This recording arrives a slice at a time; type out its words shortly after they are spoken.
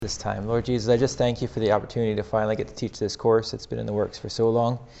This time. Lord Jesus, I just thank you for the opportunity to finally get to teach this course. It's been in the works for so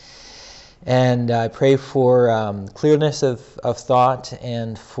long. And I pray for clearness of thought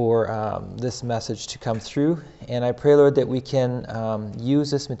and for this message to come through. And I pray, Lord, that we can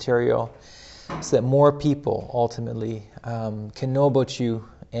use this material so that more people ultimately can know about you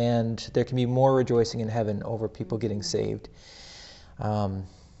and there can be more rejoicing in heaven over people getting saved. And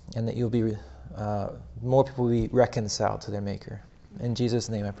that you'll be more people will be reconciled to their Maker. In Jesus'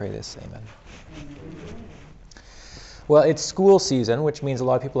 name I pray this, amen. Well, it's school season, which means a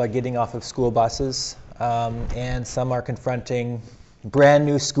lot of people are getting off of school buses, and some are confronting brand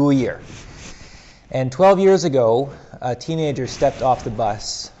new school year. And 12 years ago, a teenager stepped off the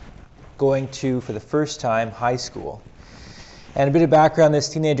bus going to, for the first time, high school. And a bit of background, this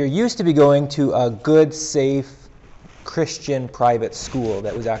teenager used to be going to a good, safe, Christian private school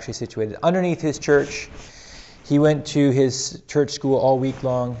that was actually situated underneath his church. He went to his church school all week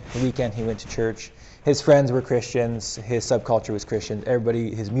long. The weekend he went to church. His friends were Christians. His subculture was Christian.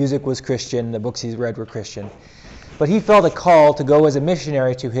 Everybody, his music was Christian. The books he's read were Christian. But he felt a call to go as a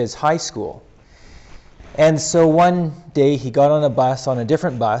missionary to his high school. And so one day he got on a bus, on a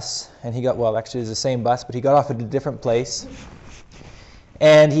different bus, and he got, well, actually it was the same bus, but he got off at a different place.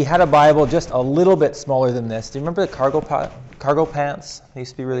 And he had a Bible just a little bit smaller than this. Do you remember the cargo pants? They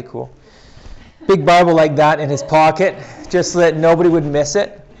used to be really cool. Big Bible like that in his pocket, just so that nobody would miss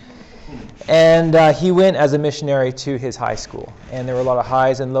it. And he went as a missionary to his high school. And there were a lot of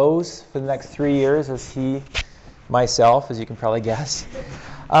highs and lows for the next 3 years as he, myself, as you can probably guess,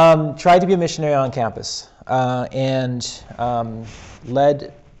 tried to be a missionary on campus and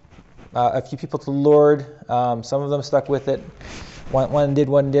led a few people to the Lord. Some of them stuck with it. One did,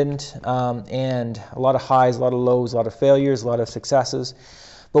 one didn't. And a lot of highs, a lot of lows, a lot of failures, a lot of successes.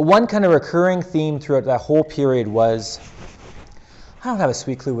 But one kind of recurring theme throughout that whole period was, I don't have a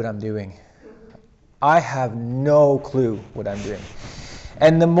sweet clue what I'm doing. I have no clue what I'm doing.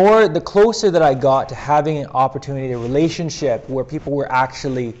 And the closer that I got to having an opportunity, a relationship where people were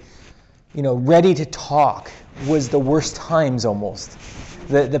actually, ready to talk, was the worst times almost.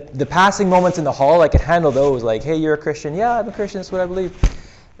 The passing moments in the hall, I could handle those, like, hey, you're a Christian? Yeah, I'm a Christian, that's what I believe.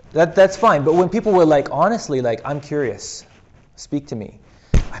 That's fine. But when people were like, honestly, like, I'm curious, speak to me,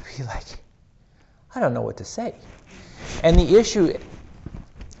 I'd be like, I don't know what to say. And the issue,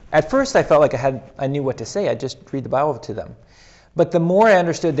 at first I felt like I knew what to say. I'd just read the Bible to them. But the more I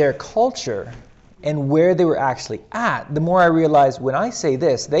understood their culture and where they were actually at, the more I realized when I say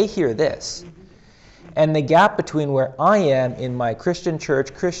this, they hear this. And the gap between where I am in my Christian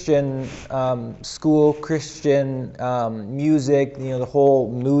church, Christian school, Christian music, the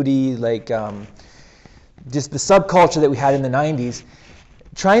whole moody, just the subculture that we had in the 90s,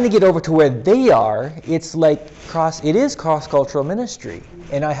 trying to get over to where they are, it's like it is cross-cultural ministry.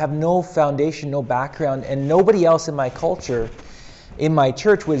 And I have no foundation, no background, and nobody else in my culture, in my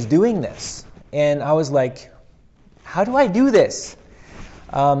church, was doing this. And I was like, how do I do this?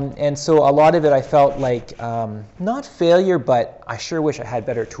 And so a lot of it I felt like, not failure, but I sure wish I had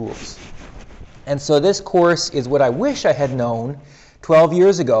better tools. And so this course is what I wish I had known 12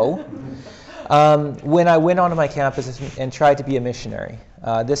 years ago when I went onto my campus and tried to be a missionary.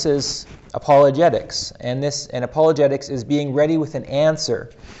 This is apologetics, and apologetics is being ready with an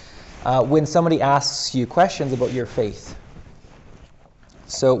answer when somebody asks you questions about your faith.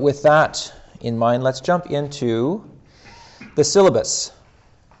 So with that in mind, let's jump into the syllabus.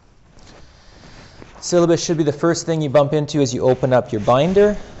 Syllabus should be the first thing you bump into as you open up your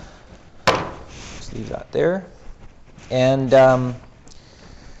binder. Just leave that there. And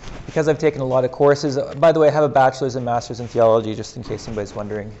because I've taken a lot of courses, by the way, I have a bachelor's and master's in theology, just in case anybody's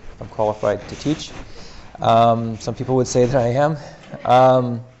wondering if I'm qualified to teach. Some people would say that I am.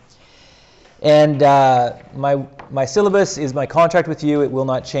 My syllabus is my contract with you. It will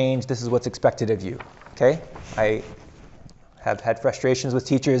not change. This is what's expected of you. Okay? I have had frustrations with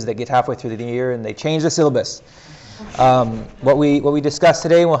teachers that get halfway through the year and they change the syllabus. What we discuss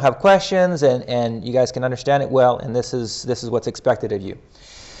today, we'll have questions and you guys can understand it well, and this is what's expected of you.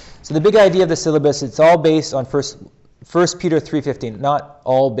 So the big idea of the syllabus, it's all based on 1 Peter 3:15. Not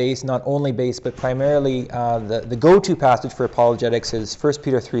all based, not only based, but primarily the go-to passage for apologetics is 1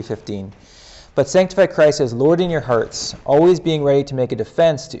 Peter 3:15. But sanctify Christ as Lord in your hearts, always being ready to make a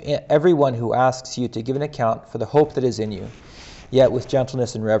defense to everyone who asks you to give an account for the hope that is in you, yet with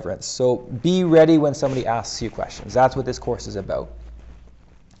gentleness and reverence. So be ready when somebody asks you questions. That's what this course is about.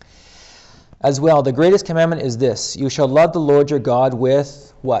 As well, the greatest commandment is this: you shall love the Lord your God with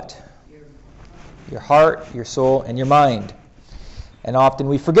what? Your heart, your soul, and your mind. And often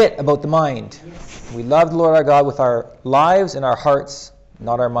we forget about the mind. Yes. We love the Lord our God with our lives and our hearts,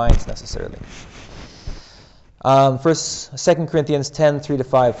 not our minds necessarily. 2 Corinthians 10,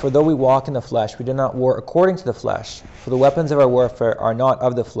 3-5. For though we walk in the flesh, we do not war according to the flesh. For the weapons of our warfare are not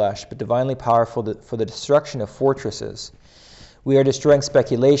of the flesh, but divinely powerful for the destruction of fortresses. We are destroying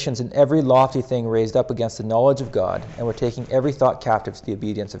speculations and every lofty thing raised up against the knowledge of God, and we're taking every thought captive to the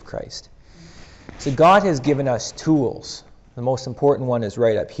obedience of Christ. So God has given us tools. The most important one is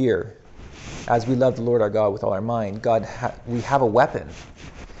right up here. As we love the Lord our God with all our mind, we have a weapon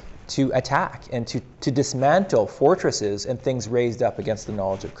to attack and to dismantle fortresses and things raised up against the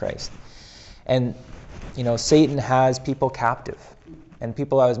knowledge of Christ. And, Satan has people captive. And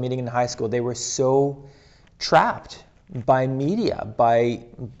people I was meeting in high school, they were so trapped by media, by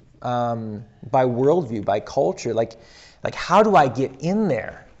worldview, by culture. Like how do I get in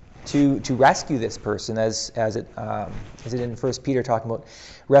there to rescue this person? As it in 1 Peter talking about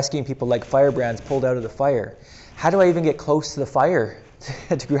rescuing people like firebrands pulled out of the fire. How do I even get close to the fire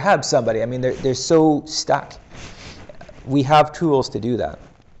to grab somebody? I mean, they're so stuck. We have tools to do that.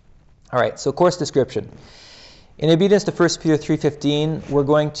 All right, so course description. In obedience to 1 Peter 3:15, we're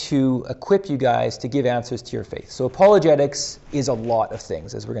going to equip you guys to give answers to your faith. So apologetics is a lot of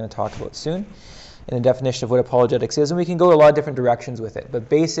things, as we're going to talk about soon, and a definition of what apologetics is, and we can go a lot of different directions with it. But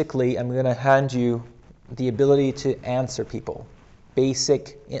basically, I'm going to hand you the ability to answer people.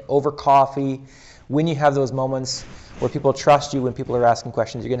 Basic, over coffee, when you have those moments where people trust you, when people are asking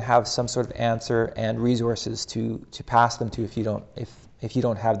questions, you're going to have some sort of answer and resources to pass them to if you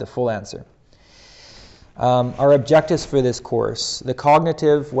don't have the full answer. Our objectives for this course, the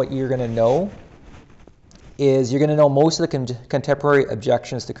cognitive, what you're going to know is you're going to know most of the contemporary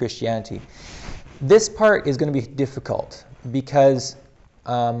objections to Christianity. This part is going to be difficult because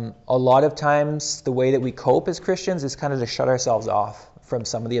a lot of times the way that we cope as Christians is kind of to shut ourselves off from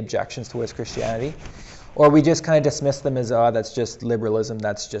some of the objections towards Christianity, or we just kind of dismiss them as, that's just liberalism,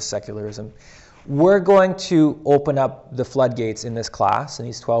 that's just secularism. We're going to open up the floodgates in this class, in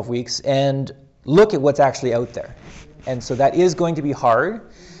these 12 weeks, and look at what's actually out there. And so that is going to be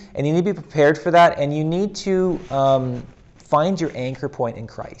hard, and you need to be prepared for that, and you need to find your anchor point in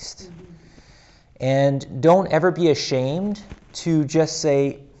Christ. And don't ever be ashamed to just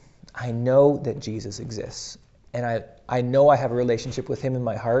say, I know that Jesus exists, and I know I have a relationship with him in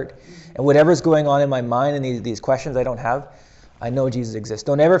my heart, and whatever's going on in my mind and these questions I don't have, I know Jesus exists.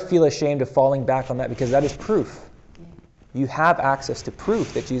 Don't ever feel ashamed of falling back on that, because that is proof. You have access to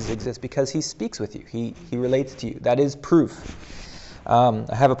proof that Jesus exists because he speaks with you. He relates to you. That is proof. I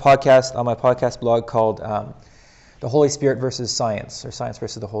have a podcast on my podcast blog called The Holy Spirit versus Science, or Science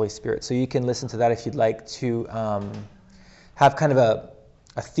versus the Holy Spirit. So you can listen to that if you'd like to have kind of a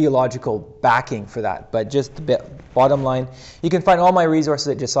theological backing for that. But just the bottom line, you can find all my resources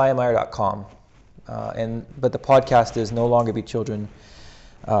at josiahmeyer.com. But the podcast is No Longer Be Children.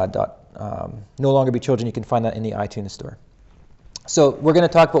 No Longer Be Children. You can find that in the iTunes store. So we're going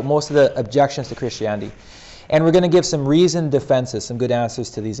to talk about most of the objections to Christianity. And we're going to give some reasoned defenses, some good answers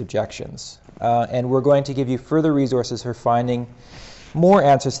to these objections. And we're going to give you further resources for finding more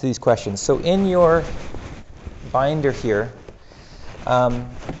answers to these questions. So in your binder here,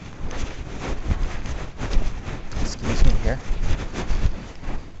 excuse me here.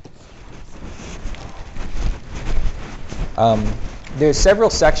 There's several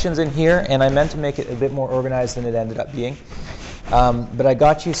sections in here, and I meant to make it a bit more organized than it ended up being. But I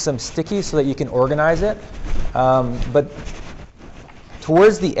got you some stickies so that you can organize it. But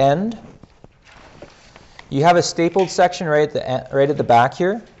towards the end, you have a stapled section right at the back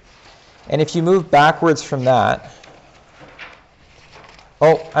here. And if you move backwards from that,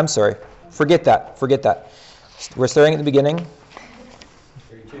 oh, I'm sorry. Forget that. We're starting at the beginning. Are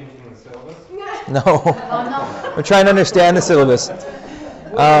you changing the syllabus? No. We're trying to understand the syllabus.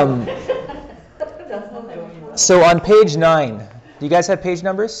 So on page 9, do you guys have page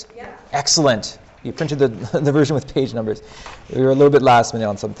numbers? Yeah. Excellent. You printed the version with page numbers. We were a little bit last minute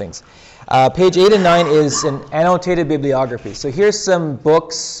on some things. Page 8 and 9 is an annotated bibliography. So here's some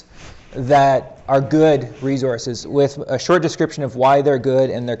books that are good resources with a short description of why they're good,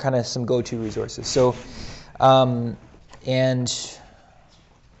 and they're kind of some go-to resources. So, and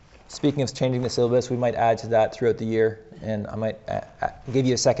speaking of changing the syllabus, we might add to that throughout the year, and I might give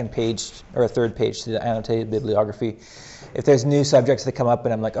you a second page or a third page to the annotated bibliography if there's new subjects that come up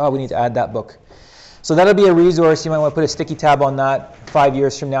and I'm like, we need to add that book. So that'll be a resource. You might want to put a sticky tab on that. 5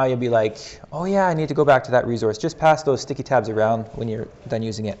 years from now, you'll be like, oh yeah, I need to go back to that resource. Just pass those sticky tabs around when you're done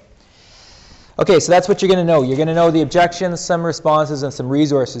using it. Okay, so that's what you're going to know. You're going to know the objections, some responses, and some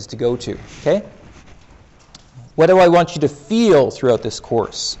resources to go to. Okay? What do I want you to feel throughout this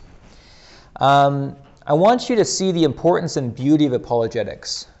course? I want you to see the importance and beauty of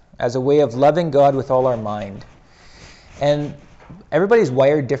apologetics as a way of loving God with all our mind. And everybody's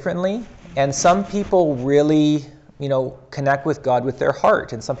wired differently, and some people really, connect with God with their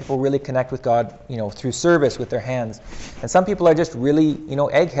heart, and some people really connect with God, through service with their hands. And some people are just really,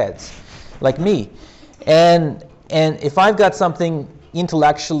 eggheads, like me. And if I've got something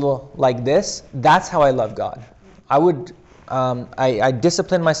intellectual like this, that's how I love God. I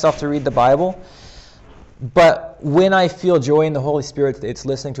discipline myself to read the Bible, but when I feel joy in the Holy Spirit, it's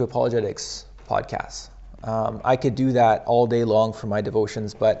listening to apologetics podcasts. I could do that all day long for my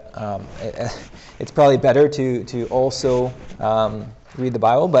devotions, but it's probably better to also read the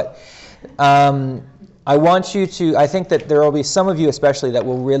Bible. But I want you to, I think that there will be some of you especially that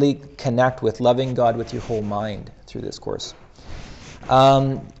will really connect with loving God with your whole mind through this course.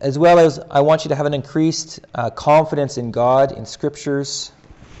 As well as I want you to have an increased confidence in God, in Scriptures,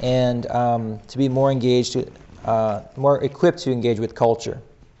 and to be more engaged, more equipped to engage with culture.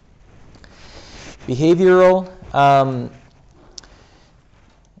 Behavioral,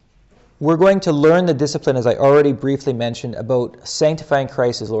 we're going to learn the discipline, as I already briefly mentioned, about sanctifying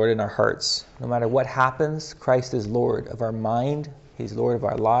Christ as Lord in our hearts. No matter what happens, Christ is Lord of our mind, He's Lord of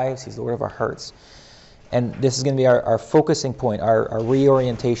our lives, He's Lord of our hearts. And this is going to be our focusing point, our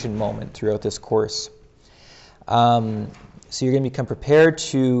reorientation moment throughout this course. So you're going to become prepared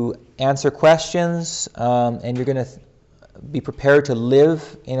to answer questions, and you're going to be prepared to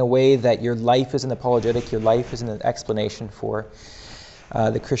live in a way that your life is an apologetic, your life is an explanation for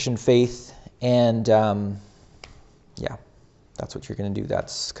the Christian faith. And that's what you're going to do.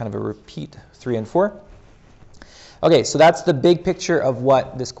 That's kind of a repeat 3 and 4. Okay, so that's the big picture of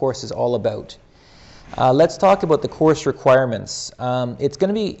what this course is all about. Let's talk about the course requirements. It's going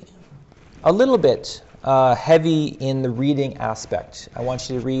to be a little bit heavy in the reading aspect. I want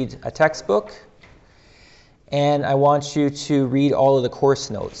you to read a textbook, and I want you to read all of the course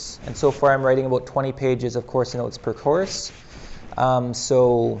notes. And so far I'm writing about 20 pages of course notes per course.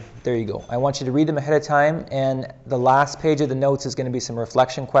 So there you go. I want you to read them ahead of time, and the last page of the notes is going to be some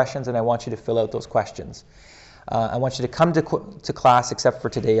reflection questions, and I want you to fill out those questions. I want you to come to class, except for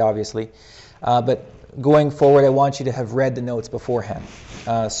today, obviously. But going forward, I want you to have read the notes beforehand.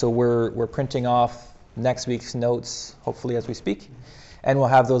 So we're printing off next week's notes, hopefully as we speak. And we'll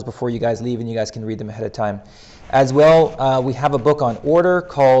have those before you guys leave, and you guys can read them ahead of time. As well, we have a book on order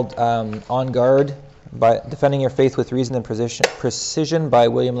called On Guard, by Defending Your Faith with Reason and Precision by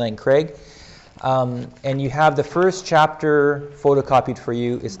William Lane Craig. And you have the first chapter photocopied for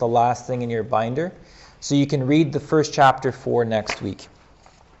you. It's the last thing in your binder. So you can read the first chapter for next week.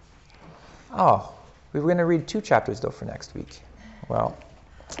 Oh, we were going to read 2 chapters, though, for next week. Well,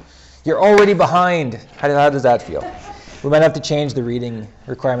 you're already behind. How does that feel? We might have to change the reading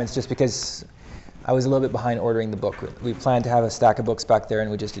requirements just because I was a little bit behind ordering the book. We planned to have a stack of books back there, and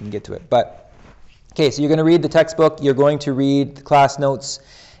we just didn't get to it. But, okay, so you're going to read the textbook. You're going to read the class notes,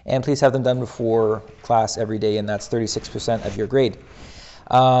 and please have them done before class every day, and that's 36% of your grade.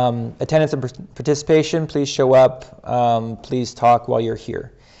 Attendance and participation, please show up. Please talk while you're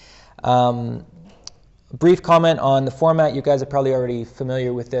here. Brief comment on the format. You guys are probably already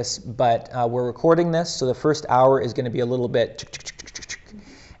familiar with this, but we're recording this, so the first hour is going to be a little bit,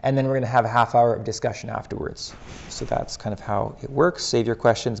 and then we're going to have a half hour of discussion afterwards. So that's kind of how it works. Save your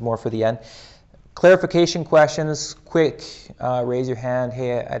questions more for the end. Clarification questions, quick, raise your hand.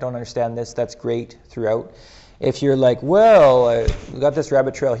 Hey, I don't understand this. That's great throughout. If you're like, well, we got this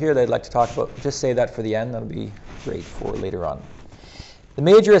rabbit trail here that I'd like to talk about, just save that for the end. That'll be great for later on. The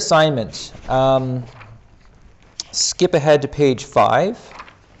major assignment. Skip ahead to page 5.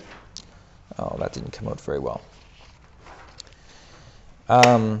 Oh, that didn't come out very well.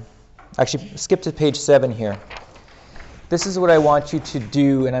 Actually, skip to page 7 here. This is what I want you to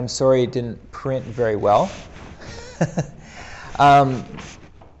do, and I'm sorry it didn't print very well.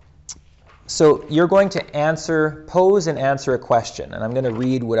 So you're going to pose and answer a question, and I'm going to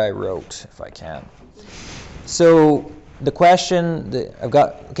read what I wrote if I can. So the question I've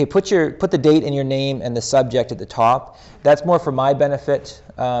got, okay, put the date and your name and the subject at the top. That's more for my benefit,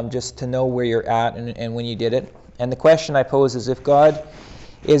 just to know where you're at and when you did it. And the question I pose is, if God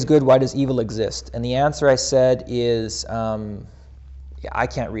is good, why does evil exist? And the answer I said is, I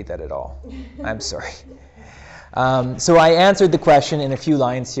can't read that at all. I'm sorry. So I answered the question in a few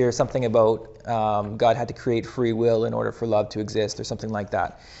lines here, something about God had to create free will in order for love to exist, or something like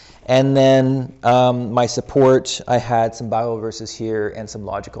that. And then my support, I had some Bible verses here and some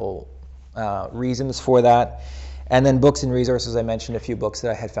logical reasons for that. And then books and resources, I mentioned a few books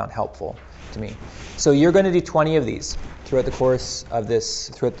that I had found helpful to me. So you're going to do 20 of these throughout the course of this,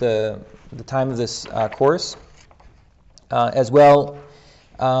 throughout the the time of this course. As well,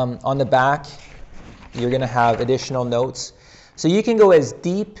 on the back, you're going to have additional notes. So you can go as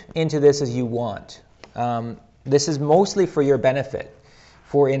deep into this as you want. This is mostly for your benefit.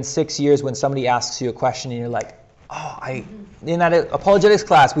 For in 6 years when somebody asks you a question and you're like, in that apologetics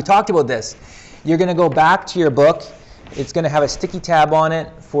class, we talked about this. You're going to go back to your book. It's going to have a sticky tab on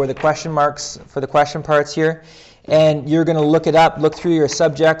it for the question marks, for the question parts here. And you're going to look it up, look through your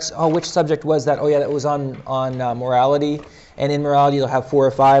subjects. Oh, which subject was that? Oh, yeah, that was on morality. And in morality, you'll have 4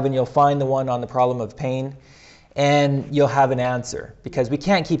 or 5, and you'll find the one on the problem of pain. And you'll have an answer. Because we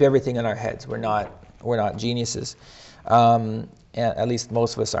can't keep everything in our heads. We're not geniuses. At least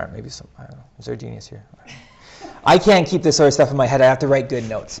most of us aren't. Maybe some, I don't know. Is there a genius here? I can't keep this sort of stuff in my head. I have to write good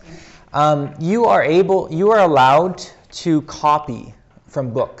notes. You are allowed to copy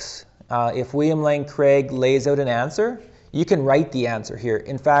from books. If William Lane Craig lays out an answer, you can write the answer here.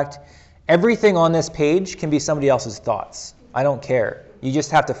 In fact, everything on this page can be somebody else's thoughts. I don't care. You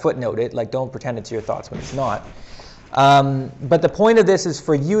just have to footnote it. Like, don't pretend it's your thoughts when it's not. But the point of this is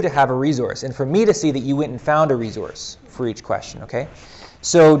for you to have a resource and for me to see that you went and found a resource for each question, okay?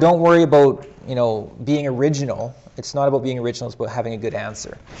 So don't worry about, being original. It's not about being original, it's about having a good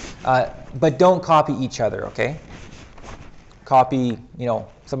answer. But don't copy each other, okay? Copy,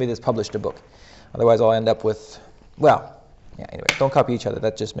 somebody that's published a book. Otherwise I'll end up with, anyway, don't copy each other.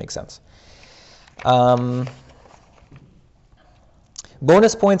 That just makes sense.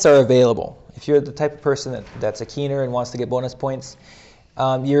 Bonus points are available. If you're the type of person that's a keener and wants to get bonus points,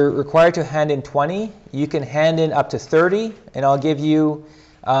 you're required to hand in 20. You can hand in up to 30, and I'll give you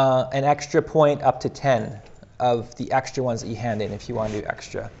an extra point up to 10 of the extra ones that you hand in if you want to do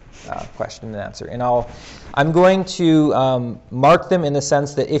extra question and answer. And I'm going to mark them in the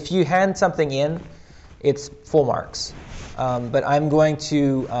sense that if you hand something in, it's full marks. But I'm going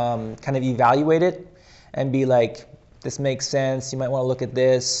to kind of evaluate it and be like, this makes sense. You might want to look at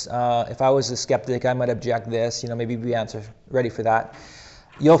this. If I was a skeptic, I might object this. Maybe be ready for that.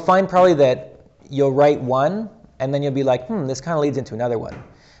 You'll find probably that you'll write one, and then you'll be like, this kind of leads into another one.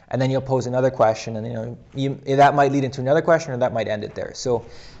 And then you'll pose another question, and that might lead into another question, or that might end it there. So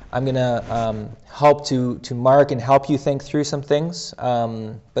I'm going to help to mark and help you think through some things.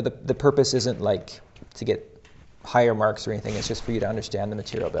 But the purpose isn't like to get higher marks or anything. It's just for you to understand the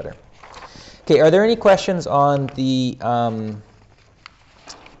material better. Okay, are there any questions on the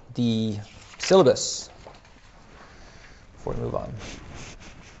syllabus before we move on?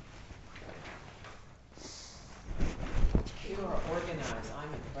 You are organized.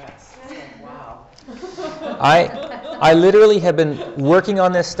 I'm impressed. Wow. I literally have been working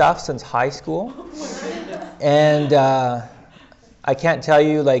on this stuff since high school, and I can't tell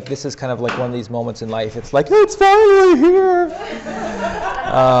you, this is kind of like one of these moments in life. It's like, it's finally here.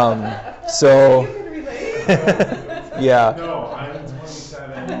 So, yeah. No, I'm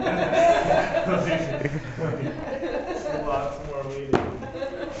 27. Lots more waiting.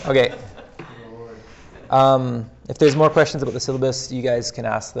 Okay. If there's more questions about the syllabus, you guys can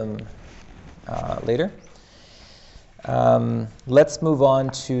ask them later. Let's move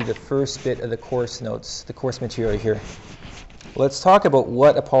on to the first bit of the course notes, the course material here. Let's talk about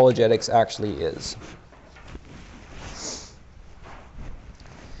what apologetics actually is.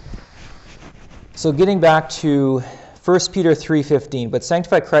 So getting back to 1 Peter 3:15, but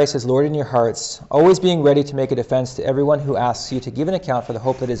sanctify Christ as Lord in your hearts, always being ready to make a defense to everyone who asks you to give an account for the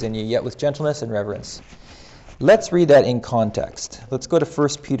hope that is in you, yet with gentleness and reverence. Let's read that in context. Let's go to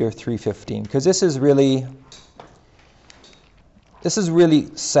 1 Peter 3:15, because this is really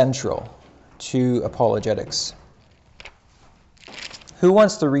central to apologetics. Who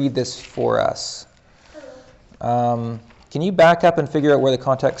wants to read this for us? Can you back up and figure out where the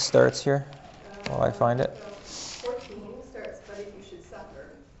context starts here? While I find it. 14 starts, but if you should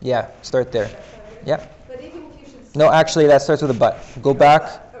suffer. Yeah, start there. Yeah. But even if you should suffer. No, actually, that starts with a but. Go back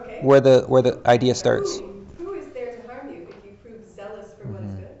Okay. where the idea starts. Who is there to harm you if you prove zealous for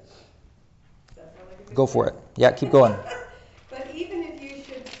what's good? Does that sound like a good Go for it. Yeah, keep going. But even if you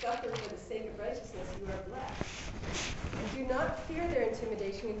should suffer for the sake of righteousness, you are blessed. And do not fear their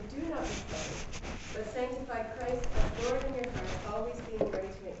intimidation, and do not be afraid. But sanctify Christ as Lord in your hearts, always being ready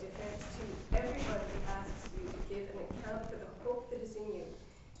to make defense to everyone who asks you to give an account for the hope that is in you,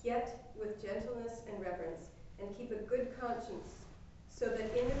 yet with gentleness and reverence, and keep a good conscience, so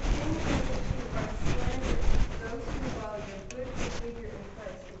that in the things in which you are slandered, those who while your good behavior in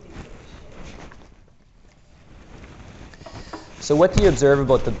Christ will be put to shame. So what do you observe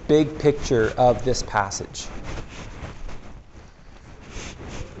about the big picture of this passage?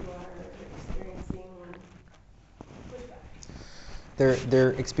 You are experiencing pushback.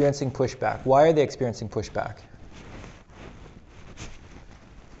 they're experiencing pushback. Why are they experiencing pushback?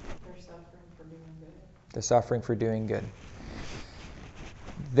 They're suffering for doing good. They're suffering for doing good.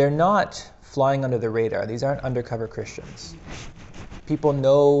 They're not flying under the radar. These aren't undercover Christians. People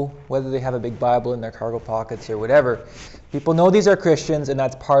know, whether they have a big Bible in their cargo pockets or whatever, people know these are Christians, and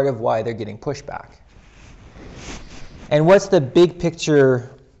that's part of why they're getting pushback. And what's the big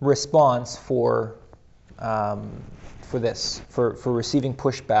picture response for this, for receiving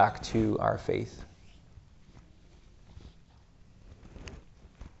pushback to our faith?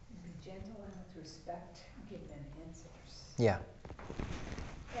 Be gentle and with respect, give them answers. Yeah.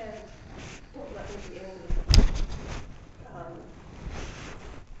 And don't let there be any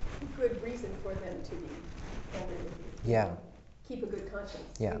good reason for them to be angry with you. Yeah. Keep a good conscience.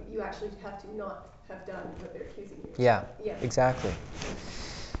 Yeah. You actually have to not have done what they're accusing you of. Yeah, Yeah. exactly.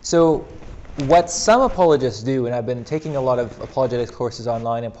 So what some apologists do, and I've been taking a lot of apologetics courses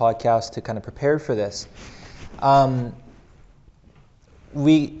online and podcasts to kind of prepare for this,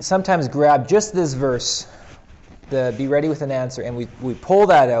 we sometimes grab just this verse, the be ready with an answer, and we pull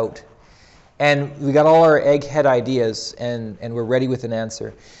that out, and we got all our egghead ideas, and we're ready with an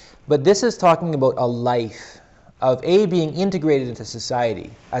answer. But this is talking about a life of being integrated into society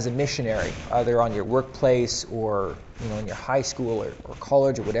as a missionary, either on your workplace or in your high school or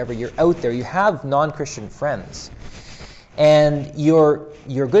college or whatever. You're out there. You have non-Christian friends, and you're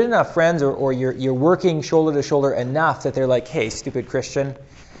good enough friends, or you're working shoulder to shoulder enough that they're like, hey, stupid Christian.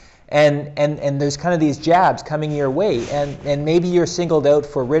 And there's kind of these jabs coming your way, and maybe you're singled out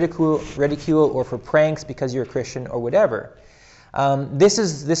for ridicule or for pranks because you're a Christian or whatever. This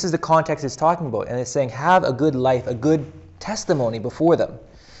is the context it's talking about, and it's saying have a good life, a good testimony before them,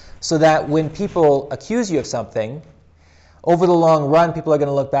 so that when people accuse you of something, over the long run, people are going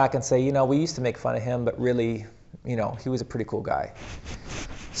to look back and say, we used to make fun of him, but really, he was a pretty cool guy.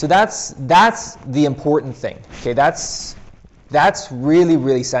 So that's the important thing. Okay, that's really,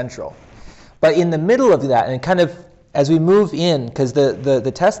 really central. But in the middle of that, and kind of as we move in, because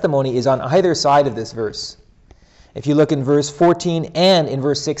the testimony is on either side of this verse. If you look in verse 14 and in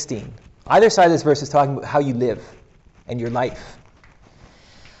verse 16, either side of this verse is talking about how you live and your life.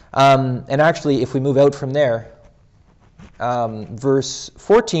 And actually, if we move out from there, verse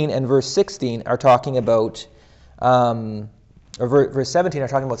 14 and verse 16 are talking about, verse 17 are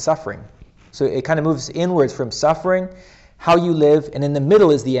talking about suffering. So it kind of moves inwards from suffering, how you live, and in the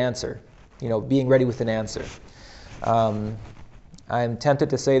middle is the answer, being ready with an answer. I'm tempted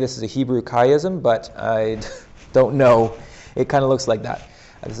to say this is a Hebrew chiasm, but I don't know. It kind of looks like that.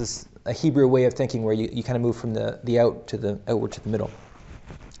 This is a Hebrew way of thinking where you kind of move from the outward to the middle.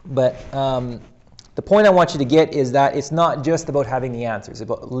 But the point I want you to get is that it's not just about having the answers. It's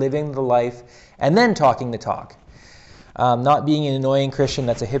about living the life and then talking the talk. Not being an annoying Christian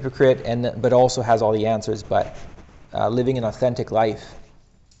that's a hypocrite but also has all the answers, but living an authentic life.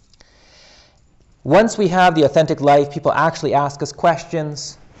 Once we have the authentic life, people actually ask us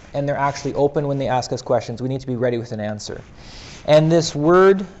questions, and they're actually open when they ask us questions. We need to be ready with an answer. And this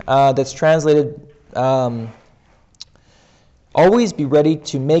word that's translated, always be ready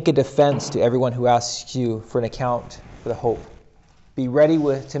to make a defense to everyone who asks you for an account for the hope. Be ready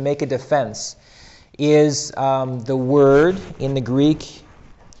to make a defense is the word in the Greek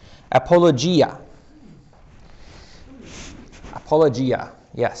apologia. Apologia,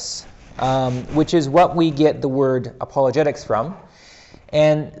 yes. Which is what we get the word apologetics from.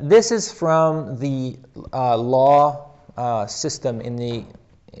 And this is from the law system in the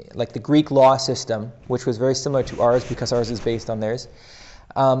Greek law system, which was very similar to ours because ours is based on theirs,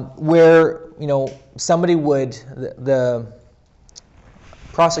 where somebody would the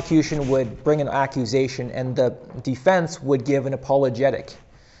prosecution would bring an accusation and the defense would give an apologetic.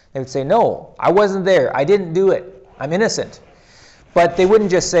 They would say, "No, I wasn't there. I didn't do it. I'm innocent." But they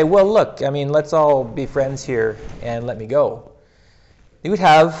wouldn't just say, "Well, look, let's all be friends here and let me go." They would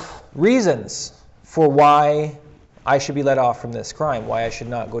have reasons for why I should be let off from this crime, why I should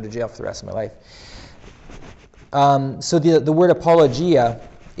not go to jail for the rest of my life. So the word apologia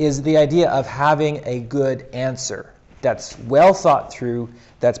is the idea of having a good answer that's well thought through,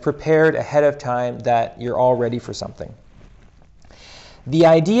 that's prepared ahead of time, that you're all ready for something. The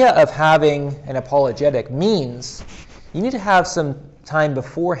idea of having an apologetic means you need to have some time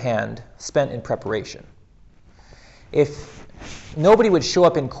beforehand spent in preparation. If nobody would show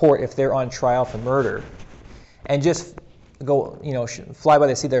up in court if they're on trial for murder and just go, fly by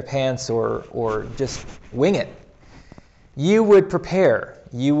the seat of their pants or just wing it. You would prepare.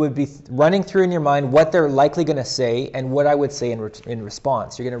 you would be running through in your mind what they're likely going to say and what I would say in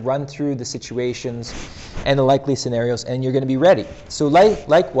response. You're going to run through the situations and the likely scenarios, and you're going to be ready. So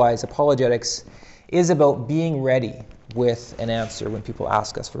likewise, apologetics is about being ready with an answer when people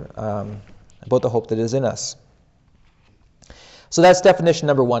ask us for about the hope that is in us. So that's definition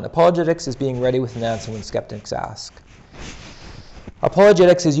number one. Apologetics is being ready with an answer when skeptics ask.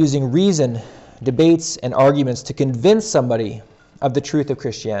 Apologetics is using reason, debates, and arguments to convince somebody of the truth of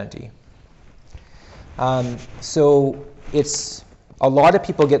Christianity. So it's a lot of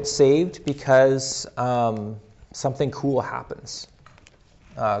people get saved because something cool happens.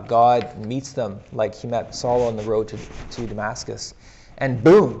 God meets them, like he met Saul on the road to Damascus, and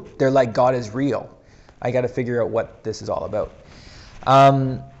boom, they're like, God is real. I got to figure out what this is all about.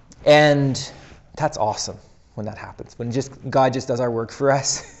 And that's awesome when that happens. When God just does our work for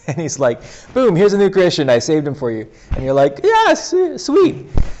us, and he's like, boom, here's a new Christian, I saved him for you. And you're like, yeah, sweet.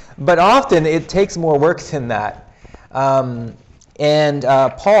 But often it takes more work than that. And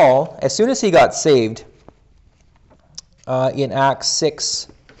Paul, as soon as he got saved, in Acts 6,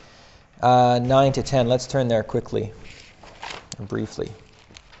 9 to 10, let's turn there quickly and briefly.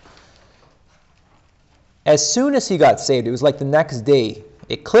 As soon as he got saved, it was like the next day,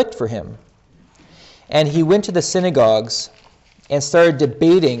 it clicked for him. And he went to the synagogues and started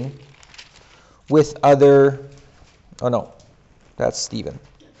debating with other... Oh no, that's Stephen.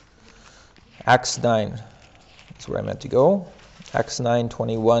 Acts 9 is where I meant to go. Acts 9,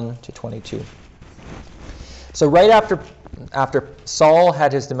 21 to 22. So right after Saul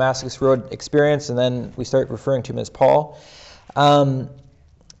had his Damascus Road experience, and then we start referring to him as Paul,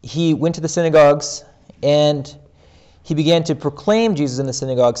 he went to the synagogues and he began to proclaim Jesus in the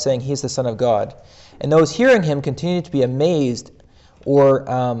synagogue, saying he's the Son of God. And those hearing him continued to be amazed or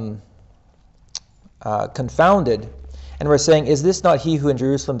confounded, and were saying, is this not he who in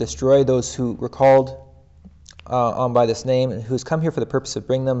Jerusalem destroyed those who were called on by this name, and who has come here for the purpose of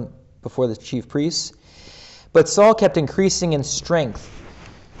bringing them before the chief priests? But Saul kept increasing in strength,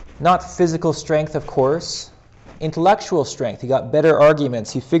 not physical strength, of course, intellectual strength. He got better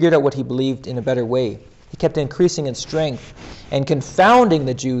arguments. He figured out what he believed in a better way. He kept increasing in strength and confounding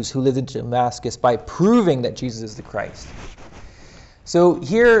the Jews who lived in Damascus by proving that Jesus is the Christ. So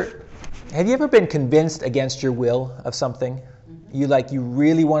here, have you ever been convinced against your will of something? You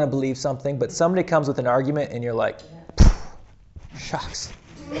really want to believe something, but somebody comes with an argument and you're like, shucks.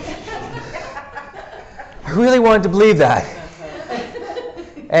 I really wanted to believe that.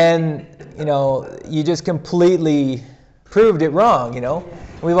 And, you just completely proved it wrong,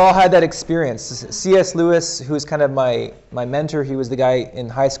 We've all had that experience. C.S. Lewis, who was kind of my mentor, he was the guy in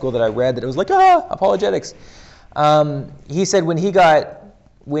high school that I read that it was like, apologetics. He said when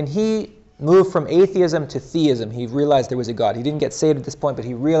he moved from atheism to theism, he realized there was a God. He didn't get saved at this point, but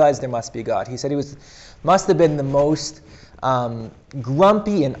he realized there must be a God. He said he must have been the most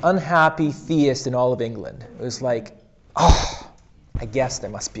grumpy and unhappy theist in all of England. It was like, I guess there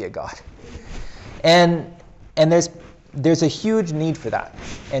must be a God. And there's a huge need for that.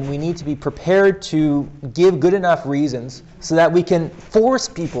 And we need to be prepared to give good enough reasons so that we can force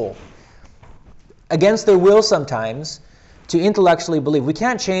people, against their will sometimes, to intellectually believe. We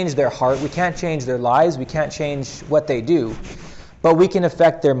can't change their heart, we can't change their lives, we can't change what they do, but we can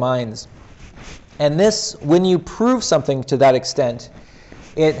affect their minds. And this, when you prove something to that extent,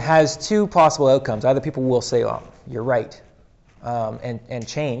 it has two possible outcomes. Either people will say, you're right, and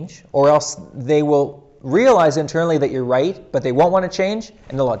change, or else they will realize internally that you're right, but they won't want to change,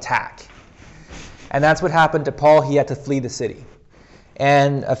 and they'll attack. And that's what happened to Paul. He had to flee the city.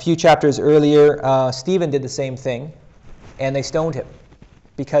 And a few chapters earlier, Stephen did the same thing, and they stoned him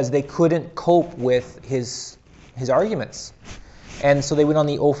because they couldn't cope with his arguments. And so they went on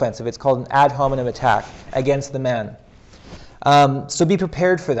the offensive. It's called an ad hominem attack against the man. So be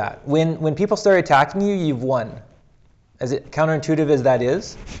prepared for that. When people start attacking you, you've won. As counterintuitive as that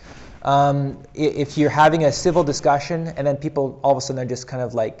is, if you're having a civil discussion and then people all of a sudden are just kind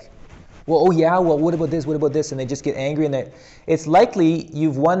of like, what about this, and they just get angry, and it's likely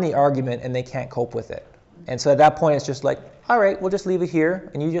you've won the argument and they can't cope with it. And so at that point it's just like, all right, we'll just leave it here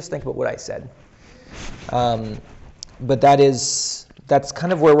and you just think about what I said. But that's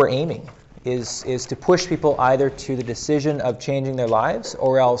kind of where we're aiming, is to push people either to the decision of changing their lives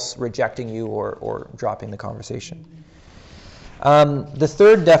or else rejecting you or dropping the conversation. The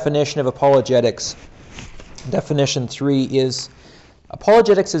third definition of apologetics, definition 3, is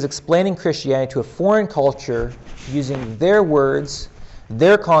apologetics is explaining Christianity to a foreign culture using their words,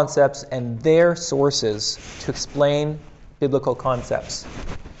 their concepts, and their sources to explain biblical concepts.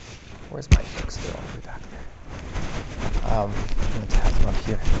 Where's my books? They're all the way back there. I'm going to have them up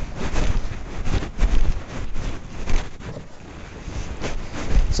here.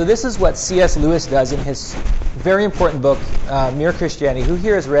 So this is what C.S. Lewis does in his very important book, Mere Christianity. Who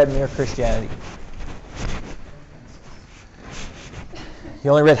here has read Mere Christianity? You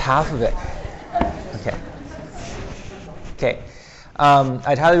only read half of it. Okay.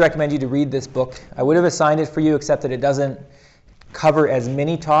 I'd highly recommend you to read this book. I would have assigned it for you, except that it doesn't cover as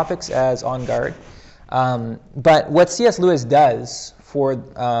many topics as On Guard. But what C.S. Lewis does for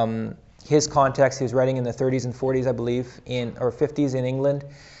his context, he was writing in the 30s and 40s, I believe, or 50s in England,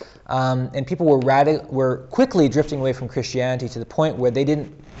 and people were quickly drifting away from Christianity to the point where they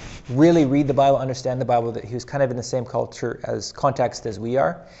didn't really read the Bible, understand the Bible, that he was kind of in the same context as we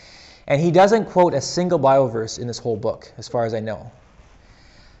are. And he doesn't quote a single Bible verse in this whole book, as far as I know.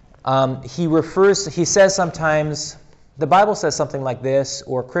 He says sometimes, the Bible says something like this,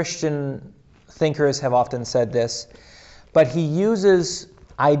 or Christian thinkers have often said this, but he uses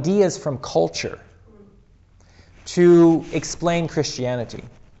ideas from culture to explain Christianity,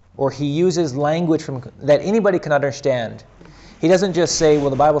 or he uses language that anybody can understand. He doesn't just say,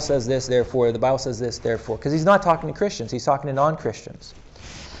 well, the Bible says this, therefore, the Bible says this, therefore, because he's not talking to Christians, he's talking to non-Christians.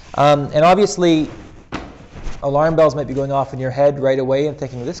 And obviously, alarm bells might be going off in your head right away and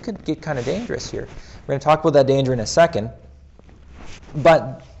thinking, this could get kind of dangerous here. We're going to talk about that danger in a second.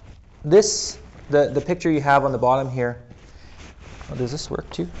 But the picture you have on the bottom here, does this work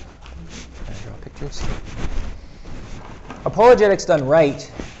too? Can I draw pictures? Apologetics done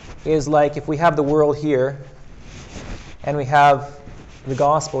right is like if we have the world here and we have the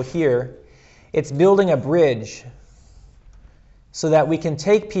gospel here, it's building a bridge so that we can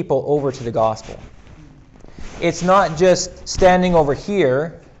take people over to the gospel. It's not just standing over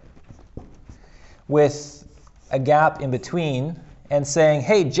here with a gap in between and saying,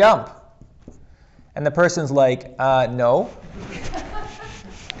 hey, jump. And the person's like, no.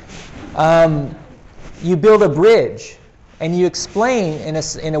 You build a bridge and you explain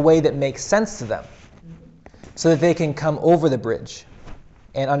in a way that makes sense to them so that they can come over the bridge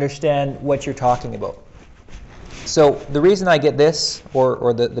and understand what you're talking about. So the reason I get this,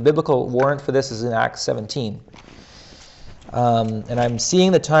 or the biblical warrant for this, is in Acts 17. And I'm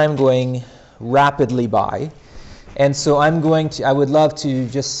seeing the time going rapidly by. And so I would love to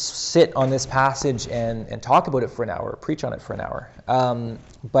just sit on this passage and talk about it for an hour, preach on it for an hour.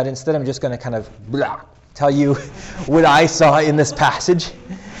 But instead I'm just going to kind of tell you what I saw in this passage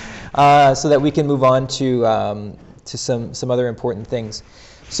so that we can move on to some other important things.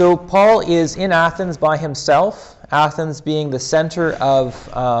 So Paul is in Athens by himself, Athens being the center of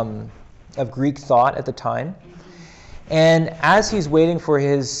Greek thought at the time. And as he's waiting for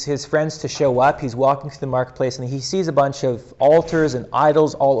his friends to show up, he's walking through the marketplace and he sees a bunch of altars and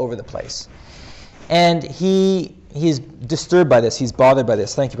idols all over the place. And he's disturbed by this. He's bothered by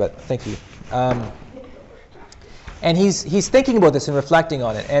this. Thank you. And he's thinking about this and reflecting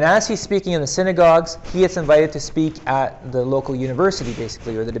on it. And as he's speaking in the synagogues, he gets invited to speak at the local university,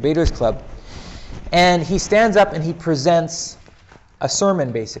 basically, or the debaters club. And he stands up and he presents a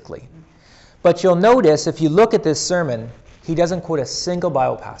sermon, basically. But you'll notice, if you look at this sermon, he doesn't quote a single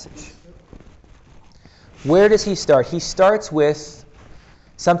Bible passage. Where does he start? He starts with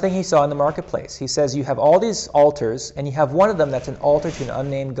something he saw in the marketplace. He says, you have all these altars, and you have one of them that's an altar to an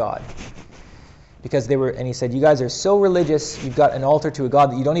unnamed God. And he said, you guys are so religious, you've got an altar to a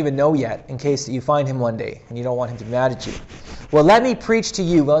God that you don't even know yet, in case you find him one day, and you don't want him to be mad at you. Well, let me preach to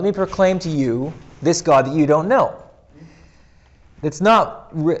you, let me proclaim to you this God that you don't know. It's not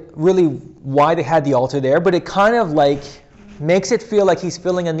really why they had the altar there, but it kind of like makes it feel like he's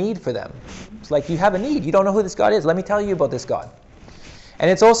filling a need for them. It's like, you have a need. You don't know who this God is. Let me tell you about this God.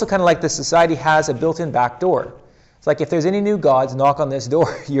 And it's also kind of like the society has a built-in back door. It's like, if there's any new gods, knock on this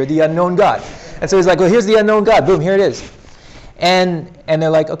door. You're the unknown God. And so he's like, well, here's the unknown God. Boom, here it is. And they're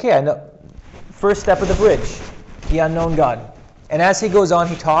like, okay, I know. First step of the bridge, the unknown God. And as he goes on,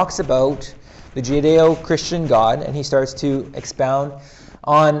 he talks about the Judeo-Christian God, and he starts to expound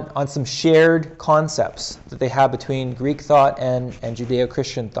on some shared concepts that they have between Greek thought and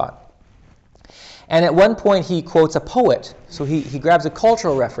Judeo-Christian thought. And at one point he quotes a poet. So he grabs a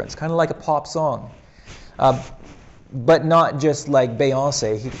cultural reference, kind of like a pop song. But not just like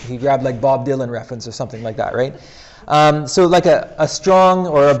Beyonce. He grabbed like Bob Dylan reference or something like that, right? So like a strong,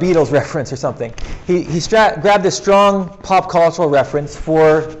 or a Beatles reference or something. He grabbed a strong pop cultural reference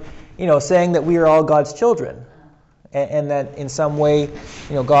for, saying that we are all God's children, and that in some way,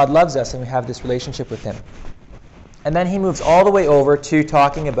 God loves us and we have this relationship with him. And then he moves all the way over to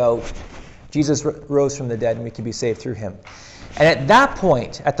talking about Jesus rose from the dead and we can be saved through him. And at that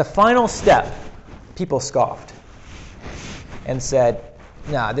point, at the final step, people scoffed and said,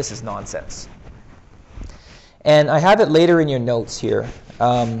 nah, this is nonsense. And I have it later in your notes here,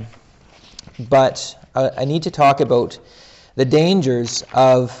 but I need to talk about the dangers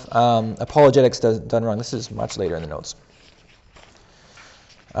of apologetics done wrong. This is much later in the notes.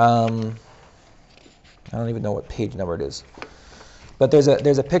 I don't even know what page number it is. But there's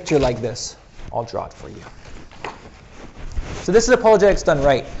a picture like this. I'll draw it for you. So this is apologetics done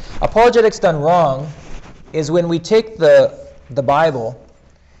right. Apologetics done wrong is when we take the Bible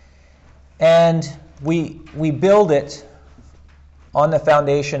and we build it on the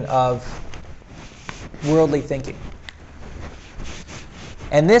foundation of worldly thinking.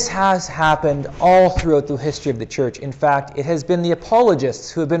 And this has happened all throughout the history of the church. In fact, it has been the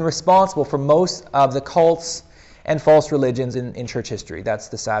apologists who have been responsible for most of the cults and false religions in church history. That's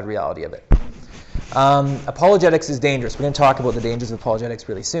the sad reality of it. Apologetics is dangerous. We're going to talk about the dangers of apologetics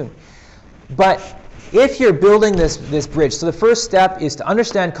really soon. But if you're building this bridge, so the first step is to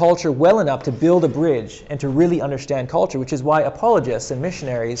understand culture well enough to build a bridge and to really understand culture, which is why apologists and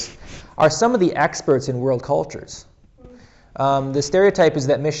missionaries are some of the experts in world cultures. The stereotype is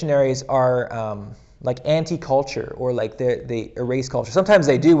that missionaries are like anti-culture, or like they erase culture. Sometimes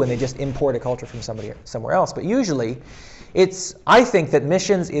they do when they just import a culture from somewhere else. But usually, I think that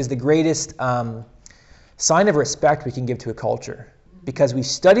missions is the greatest sign of respect we can give to a culture, because we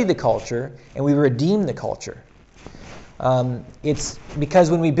study the culture and we redeem the culture. It's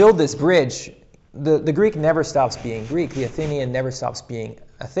because when we build this bridge, the Greek never stops being Greek. The Athenian never stops being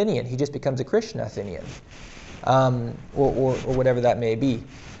Athenian. He just becomes a Christian Athenian, or whatever that may be.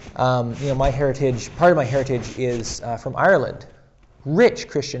 My heritage, part of my heritage is from Ireland, rich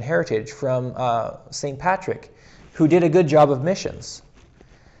Christian heritage from St. Patrick, who did a good job of missions,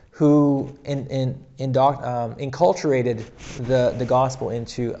 who enculturated the gospel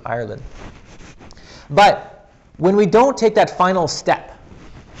into Ireland. But when we don't take that final step,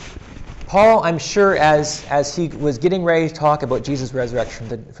 Paul, I'm sure, as he was getting ready to talk about Jesus'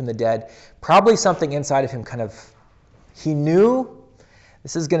 resurrection from the dead, probably something inside of him he knew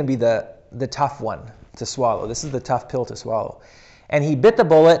this is going to be the tough one to swallow. This is the tough pill to swallow. And he bit the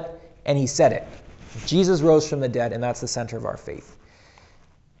bullet and he said it. Jesus rose from the dead, and that's the center of our faith.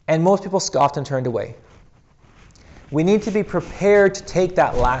 And most people scoffed and turned away. We need to be prepared to take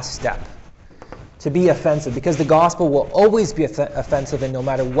that last step, to be offensive, because the gospel will always be offensive, and no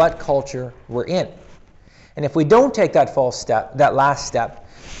matter what culture we're in. And if we don't take that last step,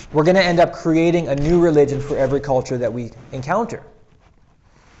 we're going to end up creating a new religion for every culture that we encounter.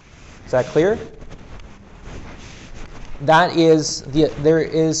 Is that clear? There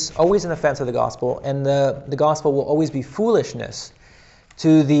is always an offense of the gospel, and the gospel will always be foolishness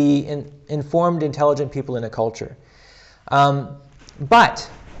to the informed, intelligent people in a culture. But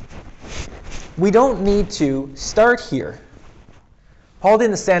we don't need to start here. Paul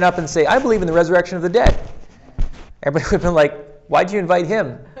didn't stand up and say, I believe in the resurrection of the dead. Everybody would have been like, why'd you invite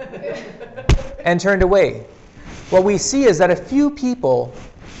him? And turned away. What we see is that a few people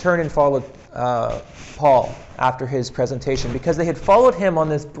turned and followed Paul after his presentation, because they had followed him on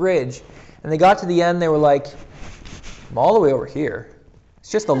this bridge, and they got to the end, they were like, I'm all the way over here. It's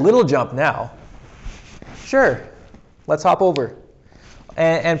just a little jump now. Sure, let's hop over.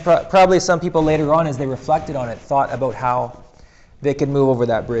 And probably some people later on, as they reflected on it, thought about how they could move over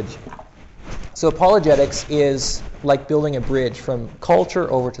that bridge. So apologetics is like building a bridge from culture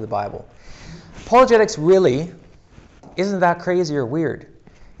over to the Bible. Apologetics really isn't that crazy or weird.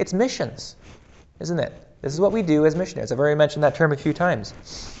 It's missions, isn't it? This is what we do as missionaries. I've already mentioned that term a few times.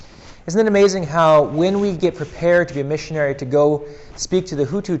 Isn't it amazing how when we get prepared to be a missionary to go speak to the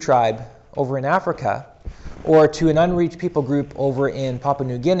Hutu tribe over in Africa, or to an unreached people group over in Papua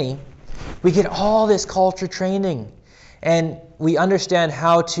New Guinea, we get all this culture training, and we understand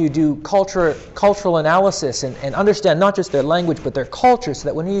how to do cultural analysis and understand not just their language but their culture, so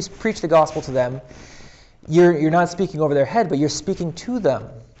that when you preach the gospel to them, you're not speaking over their head, but you're speaking to them.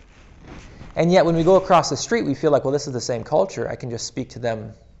 And yet when we go across the street, we feel like, well, this is the same culture. I can just speak to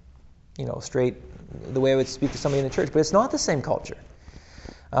them, straight the way I would speak to somebody in the church. But it's not the same culture.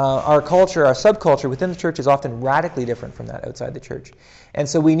 Our culture, our subculture within the church is often radically different from that outside the church. And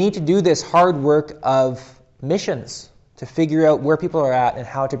so we need to do this hard work of missions to figure out where people are at and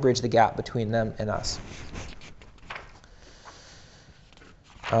how to bridge the gap between them and us.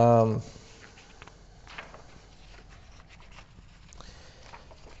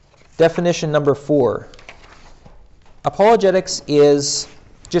 Definition number 4. Apologetics is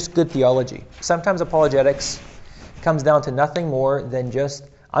just good theology. Sometimes apologetics comes down to nothing more than just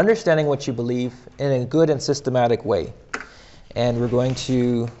understanding what you believe in a good and systematic way. And we're going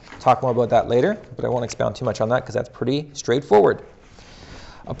to talk more about that later, but I won't expound too much on that because that's pretty straightforward.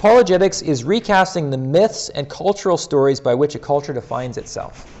 Apologetics is recasting the myths and cultural stories by which a culture defines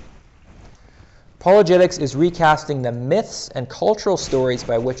itself. Apologetics is recasting the myths and cultural stories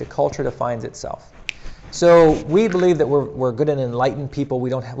by which a culture defines itself. So we believe that we're good and enlightened people. We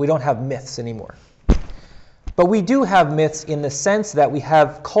don't have myths anymore. But we do have myths in the sense that we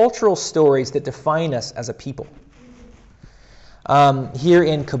have cultural stories that define us as a people. Here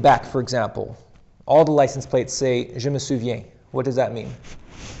in Quebec, for example, all the license plates say "Je me souviens." What does that mean?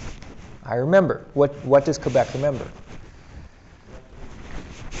 I remember. What does Quebec remember?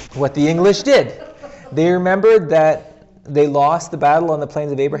 What the English did. They remembered that they lost the battle on the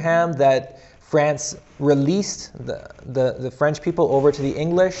Plains of Abraham, that France released the French people over to the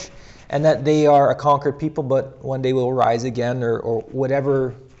English, and that they are a conquered people, but one day will rise again, or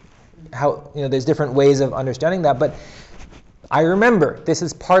whatever. There's different ways of understanding that, but I remember. This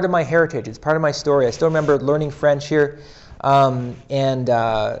is part of my heritage. It's part of my story. I still remember learning French here, and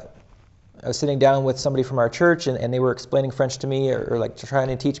I was sitting down with somebody from our church, and they were explaining French to me, or like trying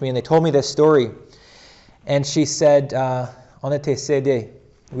to teach me, and they told me this story. And she said, "On était cédés."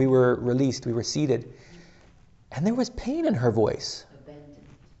 We were released. We were seated, and there was pain in her voice. Abandoned.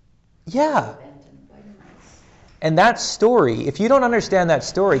 Yeah. Abandoned by Christ. And that story, if you don't understand that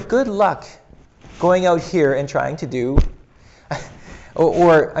story, good luck going out here and trying to do,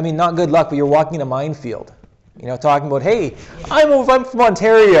 or not good luck, but you're walking in a minefield. Talking about, hey, I'm from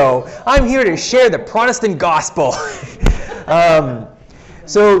Ontario. I'm here to share the Protestant gospel.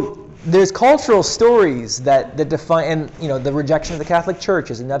 So there's cultural stories that define, and the rejection of the Catholic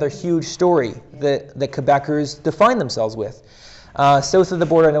Church is another huge story that Quebecers define themselves with. South of the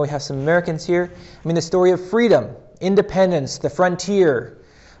border, I know we have some Americans here. The story of freedom, independence, the frontier.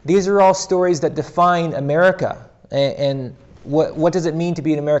 These are all stories that define America. And what does it mean to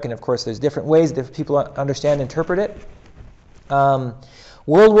be an American? Of course, there's different ways that people understand and interpret it.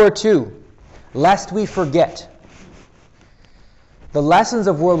 World War II, lest we forget. The lessons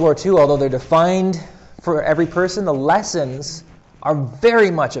of World War II, although they're defined for every person, the lessons are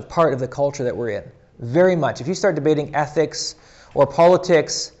very much a part of the culture that we're in. Very much. If you start debating ethics or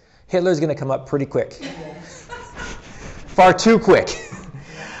politics, Hitler's going to come up pretty quick. Far too quick.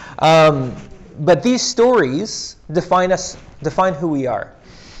 But these stories define us, define who we are.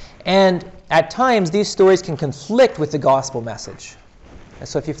 And at times, these stories can conflict with the gospel message. And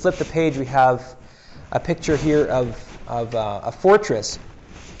so if you flip the page, we have a picture here of a fortress.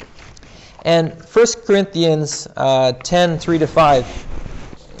 And 1 Corinthians 10, 3-5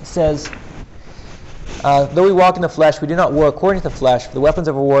 says, though we walk in the flesh, we do not war according to the flesh, for the weapons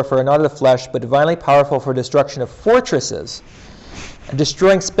of our warfare are not of the flesh, but divinely powerful for destruction of fortresses, and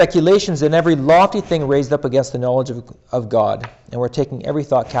destroying speculations and every lofty thing raised up against the knowledge of God. And we're taking every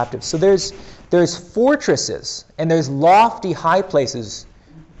thought captive. So there's fortresses, and there's lofty high places.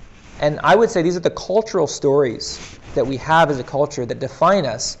 And I would say these are the cultural stories that we have as a culture that define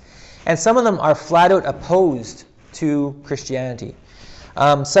us. And some of them are flat out opposed to Christianity.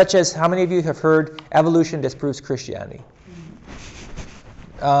 Such as, how many of you have heard evolution disproves Christianity?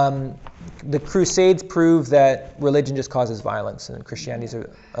 The Crusades prove that religion just causes violence, and Christianity is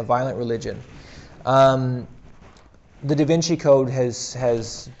a violent religion. The Da Vinci Code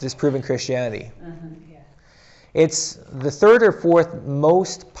has disproven Christianity. Yeah. It's the third or fourth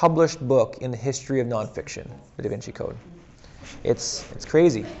most published book in the history of nonfiction, the Da Vinci Code. It's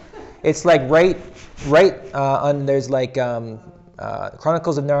crazy. It's like right on, there's like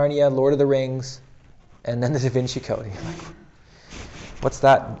Chronicles of Narnia, Lord of the Rings, and then the Da Vinci Code. You're like, what's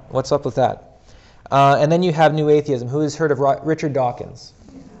that? What's up with that? And then you have New Atheism. Who has heard of Richard Dawkins?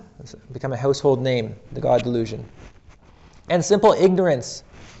 It's become a household name, the God Delusion. And simple ignorance.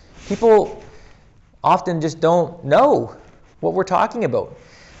 People often just don't know what we're talking about.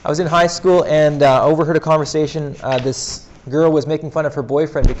 I was in high school and overheard a conversation. This girl was making fun of her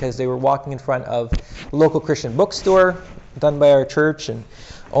boyfriend because they were walking in front of a local Christian bookstore done by our church and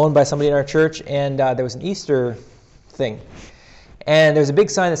owned by somebody in our church, and there was an Easter thing. And there's a big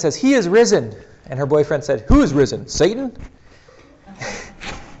sign that says, "He is risen." And her boyfriend said, "Who is risen? Satan?"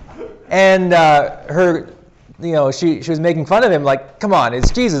 And she was making fun of him, like, "Come on, it's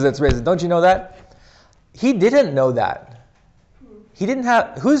Jesus that's risen. Don't you know that?" He didn't know that. He didn't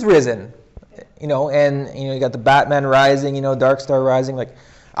have, who's risen? You got the Batman rising, Dark Star rising, like,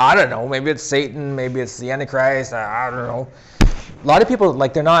 I don't know, maybe it's Satan, maybe it's the Antichrist, I don't know. A lot of people,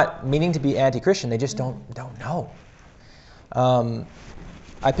 like, they're not meaning to be anti-Christian, they just don't know.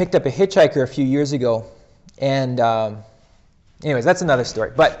 I picked up a hitchhiker a few years ago, and anyways, that's another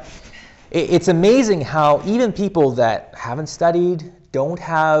story. But it's amazing how even people that haven't studied, don't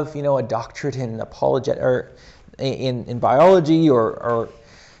have, a doctorate in apologetic or in biology or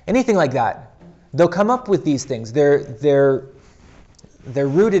anything like that. They'll come up with these things. They're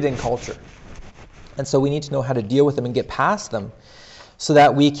rooted in culture. And so we need to know how to deal with them and get past them so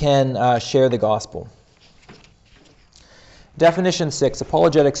that we can share the gospel. Definition 6,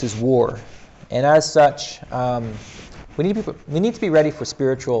 apologetics is war. And as such, we need to be ready for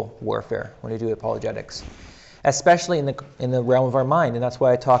spiritual warfare when we do apologetics, especially in the realm of our mind. And that's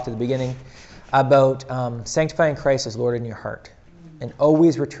why I talked at the beginning about sanctifying Christ as Lord in your heart and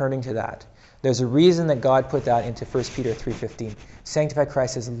always returning to that. There's a reason that God put that into 1 Peter 3:15. Sanctify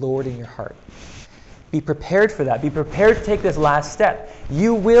Christ as Lord in your heart. Be prepared for that. Be prepared to take this last step.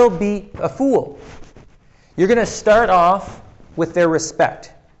 You will be a fool. You're going to start off with their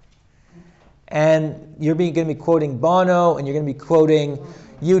respect. And you're going to be quoting Bono, and you're going to be quoting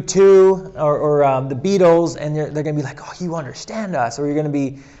U2 or the Beatles, and they're going to be like, oh, you understand us. Or you're going to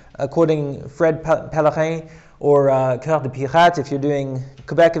be quoting Fred Pellerin or Cœur de Pirate if you're doing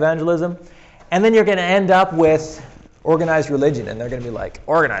Quebec evangelism. And then you're going to end up with organized religion, and they're going to be like,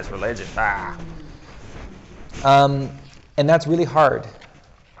 organized religion, bah. And that's really hard.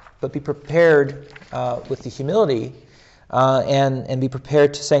 But be prepared with the humility and be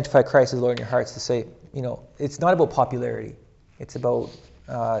prepared to sanctify Christ as Lord in your hearts, to say, it's not about popularity. It's about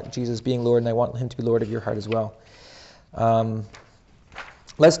Jesus being Lord, and I want him to be Lord of your heart as well.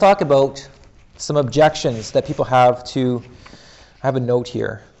 Let's talk about some objections that people have to. I have a note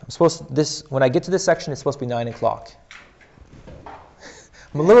here. When I get to this section, it's supposed to be 9 o'clock.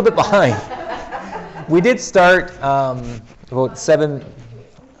 I'm a little bit behind. We did start about 5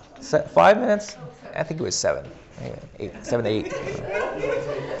 minutes. I think it was 7. 7 to 8.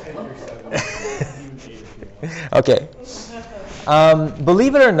 Okay.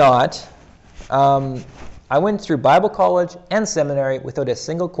 Believe it or not, I went through Bible college and seminary without a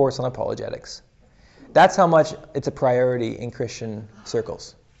single course on apologetics. That's how much it's a priority in Christian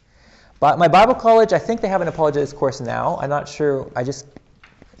circles. But my Bible college, I think they have an apologetics course now. I'm not sure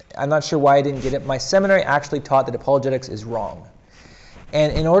why I didn't get it. My seminary actually taught that apologetics is wrong.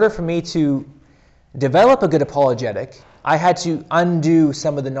 And in order for me to develop a good apologetic, I had to undo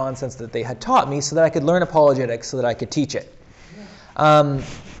some of the nonsense that they had taught me so that I could learn apologetics so that I could teach it. And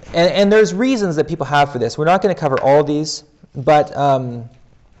there's reasons that people have for this. We're not going to cover all these, but I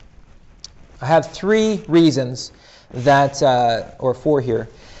have 3 reasons that, or 4 here,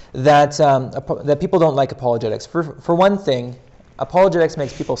 that people don't like apologetics. For one thing, apologetics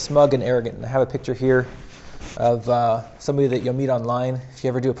makes people smug and arrogant. And I have a picture here of somebody that you'll meet online. If you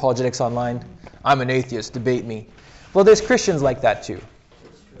ever do apologetics online, I'm an atheist, debate me. Well, there's Christians like that too,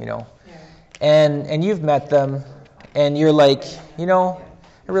 And you've met them, and you're like, I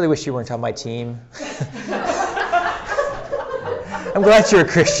really wish you weren't on my team. I'm glad you're a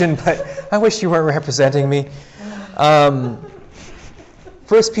Christian, but I wish you weren't representing me. 1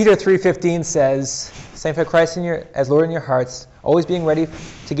 Peter 3:15 says, sanctify Christ as Lord in your hearts, always being ready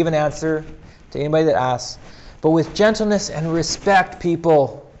to give an answer to anybody that asks, but with gentleness and respect,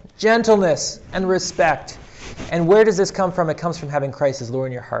 people. Gentleness and respect. And where does this come from? It comes from having Christ as Lord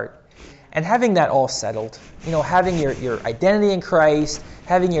in your heart. And having that all settled. Having your identity in Christ,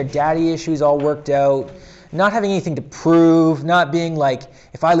 having your daddy issues all worked out, not having anything to prove, not being like,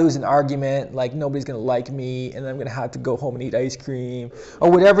 if I lose an argument, like nobody's going to like me, and then I'm going to have to go home and eat ice cream,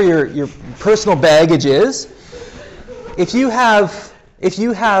 or whatever your personal baggage is. If you have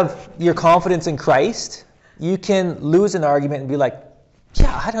your confidence in Christ, you can lose an argument and be like,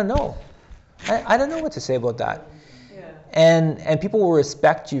 yeah, I don't know. I don't know what to say about that. Yeah. And people will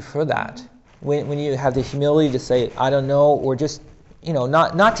respect you for that when you have the humility to say, I don't know, or just,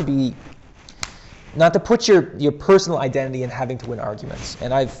 not to put your personal identity in having to win arguments.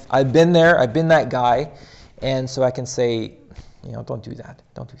 And I've been there. I've been that guy, and so I can say, don't do that.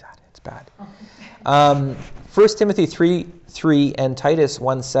 Don't do that. It's bad. 1 Timothy 3:3 and Titus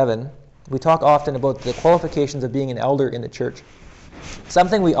 1:7. We talk often about the qualifications of being an elder in the church.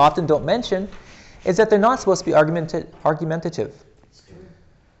 Something we often don't mention is that they're not supposed to be argumentative.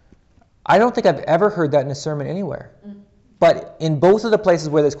 I don't think I've ever heard that in a sermon anywhere. But in both of the places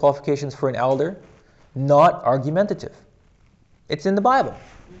where there's qualifications for an elder, not argumentative. It's in the Bible.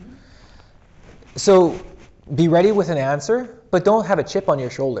 So be ready with an answer, but don't have a chip on your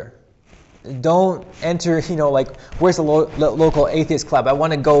shoulder. Don't enter, like, where's the local atheist club? I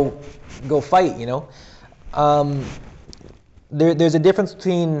want to go fight, There's a difference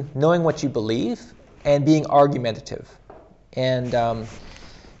between knowing what you believe and being argumentative. And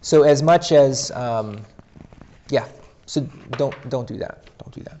so as much as, so don't do that.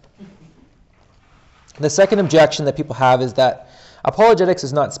 Don't do that. The second objection that people have is that apologetics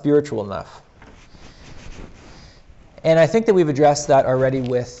is not spiritual enough. And I think that we've addressed that already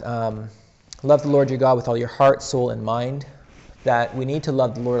with love the Lord your God with all your heart, soul, and mind. That we need to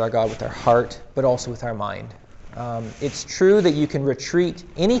love the Lord our God with our heart, but also with our mind. It's true that you can retreat.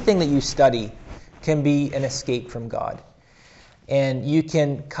 Anything that you study can be an escape from God. And you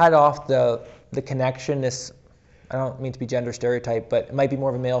can cut off the connection. This, I don't mean to be gender stereotype, but it might be more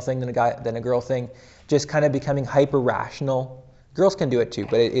of a male thing than a girl thing. Just kind of becoming hyper rational. Girls can do it too,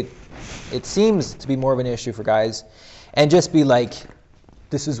 but it seems to be more of an issue for guys. And just be like,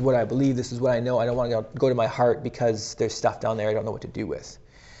 this is what I believe, this is what I know. I don't want to go to my heart because there's stuff down there I don't know what to do with.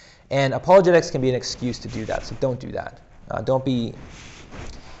 And apologetics can be an excuse to do that, so don't do that.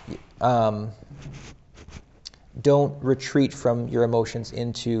 Don't retreat from your emotions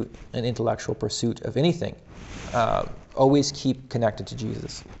into an intellectual pursuit of anything. Always keep connected to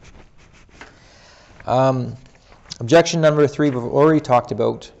Jesus. Objection number 3, we've already talked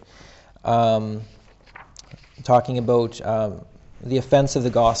about. Talking about the offense of the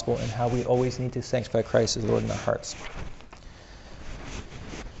gospel and how we always need to sanctify Christ as Lord in our hearts.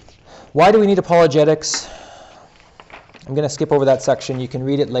 Why do we need apologetics? I'm going to skip over that section. You can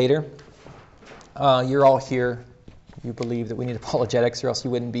read it later. You're all here. You believe that we need apologetics, or else you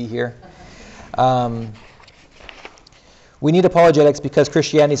wouldn't be here. We need apologetics because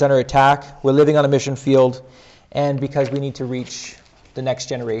Christianity is under attack. We're living on a mission field, and because we need to reach the next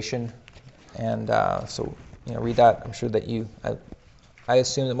generation. And so, read that. I'm sure that I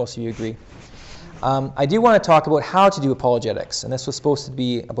assume that most of you agree. I do want to talk about how to do apologetics, and this was supposed to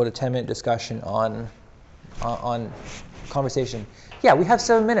be about a 10-minute discussion on conversation. Yeah, we have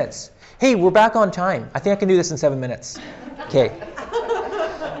 7 minutes. Hey, we're back on time. I think I can do this in 7 minutes. Okay.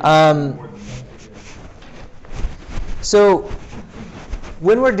 So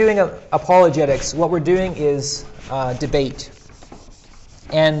when we're doing apologetics, what we're doing is debate.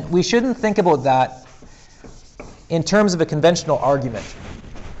 And we shouldn't think about that in terms of a conventional argument.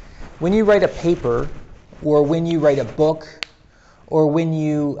 When you write a paper, or when you write a book, or when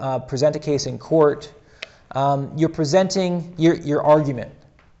you present a case in court, you're presenting your argument.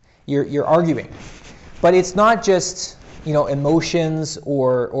 You're arguing. But it's not just emotions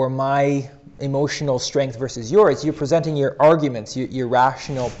or my emotional strength versus yours. You're presenting your arguments, your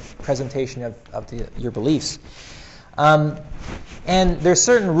rational presentation of your beliefs. And there's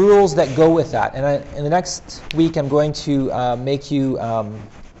certain rules that go with that. And in the next week, I'm going to make you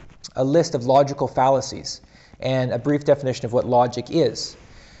a list of logical fallacies and a brief definition of what logic is.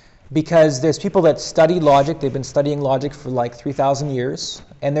 Because there's people that study logic, they've been studying logic for like 3,000 years,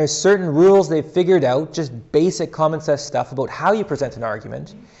 and there's certain rules they've figured out, just basic common sense stuff about how you present an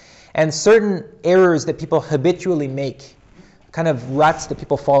argument, and certain errors that people habitually make, kind of ruts that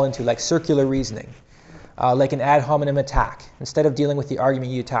people fall into, like circular reasoning, like an ad hominem attack. Instead of dealing with the argument,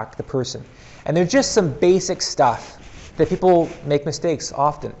 you attack the person. And there's just some basic stuff that people make mistakes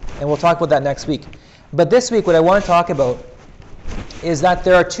often, and we'll talk about that next week. But this week, what I want to talk about is that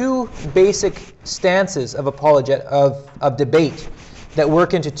there are 2 basic stances of debate that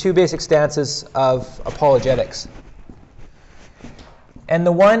work into 2 basic stances of apologetics. And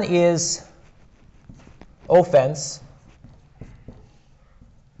the one is offense.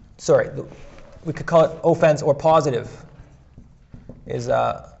 Sorry, we could call it offense, or positive is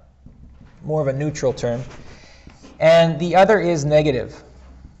more of a neutral term. And the other is negative.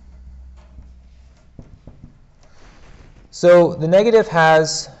 So the negative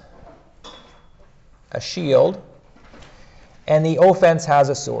has a shield, and the offense has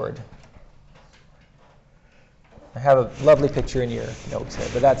a sword. I have a lovely picture in your notes here,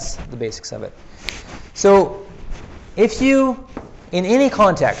 but that's the basics of it. So if you, in any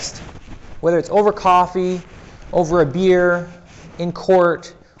context, whether it's over coffee, over a beer, in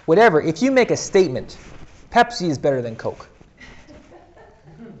court, whatever, if you make a statement, Pepsi is better than Coke,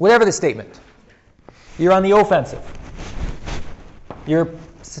 whatever the statement, you're on the offensive. You're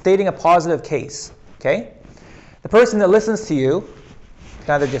stating a positive case, okay? The person that listens to you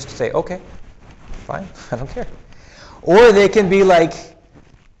can either just say, okay, fine, I don't care. Or they can be like,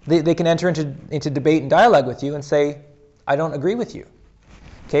 they can enter into debate and dialogue with you and say, I don't agree with you.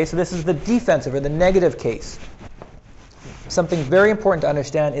 Okay, so this is the defensive or the negative case. Something very important to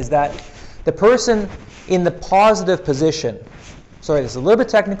understand is that the person in the positive position, sorry, this is a little bit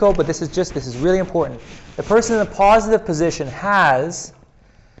technical, but this is really important. The person in the positive position has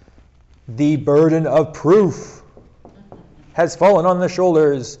the burden of proof, has fallen on the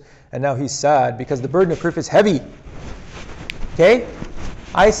shoulders, and now he's sad because the burden of proof is heavy. Okay?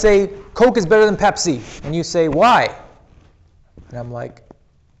 I say Coke is better than Pepsi, and you say why? And I'm like,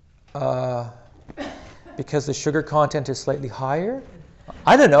 because the sugar content is slightly higher?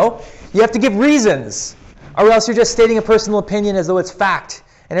 I don't know. You have to give reasons. Or else you're just stating a personal opinion as though it's fact.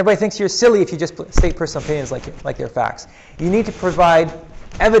 And everybody thinks you're silly if you just state personal opinions like they're facts. You need to provide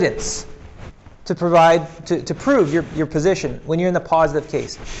evidence to prove your position when you're in the positive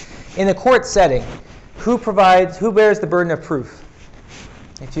case. In a court setting, who bears the burden of proof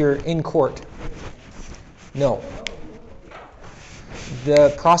if you're in court? No.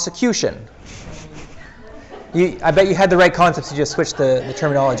 The prosecution. I bet you had the right concepts, you just switched the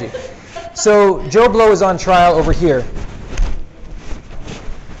terminology. So Joe Blow is on trial over here.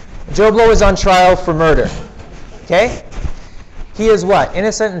 Joe Blow is on trial for murder. Okay? He is what?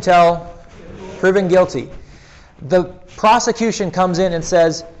 Innocent until proven guilty. The prosecution comes in and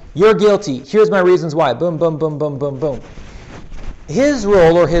says, you're guilty. Here's my reasons why. Boom, boom, boom, boom, boom, boom. His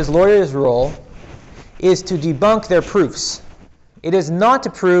role, or his lawyer's role, is to debunk their proofs. It is not to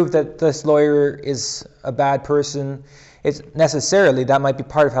prove that this lawyer is a bad person. It's necessarily, that might be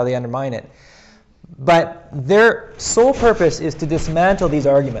part of how they undermine it. But their sole purpose is to dismantle these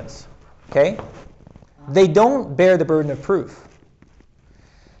arguments. Okay? They don't bear the burden of proof.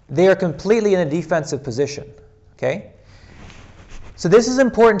 They are completely in a defensive position. Okay? So this is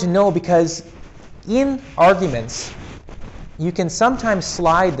important to know because in arguments, you can sometimes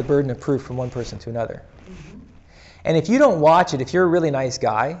slide the burden of proof from one person to another. And if you don't watch it, if you're a really nice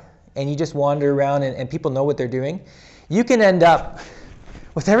guy and you just wander around and people know what they're doing, you can end up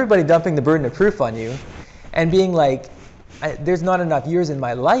with everybody dumping the burden of proof on you and being like, there's not enough years in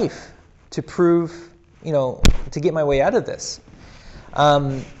my life to prove, to get my way out of this.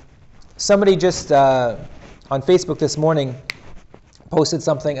 Somebody just on Facebook this morning posted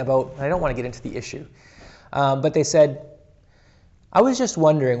something about, I don't want to get into the issue, but they said, I was just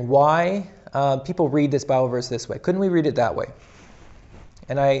wondering why people read this Bible verse this way. Couldn't we read it that way?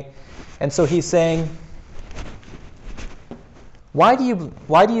 And so he's saying, why do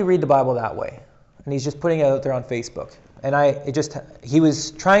you read the Bible that way? And he's just putting it out there on Facebook. And he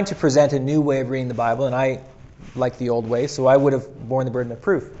was trying to present a new way of reading the Bible, and I like the old way, so I would have borne the burden of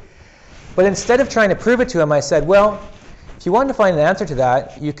proof. But instead of trying to prove it to him, I said, well, if you wanted to find an answer to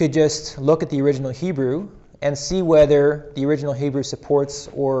that, you could just look at the original Hebrew and see whether the original Hebrew supports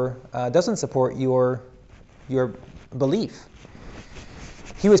or doesn't support your belief.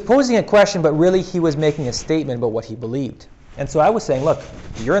 He was posing a question, but really he was making a statement about what he believed. And so I was saying, look,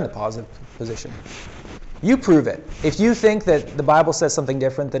 you're in the positive position. You prove it. If you think that the Bible says something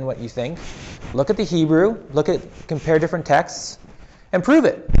different than what you think, look at the Hebrew, compare different texts, and prove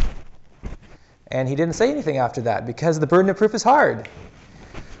it. And he didn't say anything after that because the burden of proof is hard.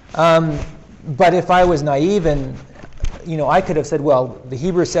 But if I was naive and, I could have said, well, the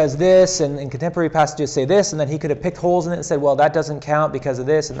Hebrew says this, and contemporary passages say this, and then he could have picked holes in it and said, well, that doesn't count because of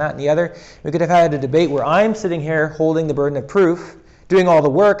this and that and the other. We could have had a debate where I'm sitting here holding the burden of proof, doing all the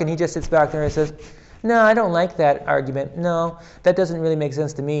work, and he just sits back there and says, no, I don't like that argument. No, that doesn't really make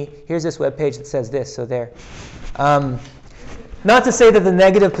sense to me. Here's this webpage that says this, so there. Not to say that the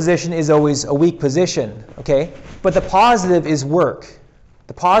negative position is always a weak position, okay? But the positive is work.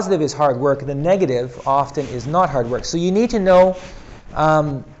 The positive is hard work. The negative often is not hard work. So you need to know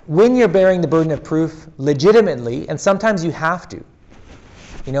when you're bearing the burden of proof legitimately, and sometimes you have to.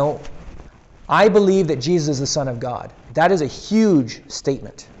 I believe that Jesus is the Son of God. That is a huge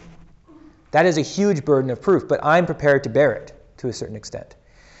statement. That is a huge burden of proof, but I'm prepared to bear it to a certain extent.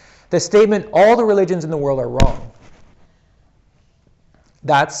 The statement, all the religions in the world are wrong.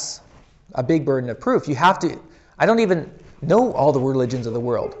 That's a big burden of proof. You have to, I don't even know all the religions of the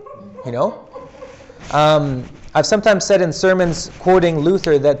world, I've sometimes said in sermons quoting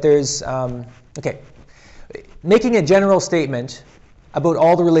Luther that there's, making a general statement about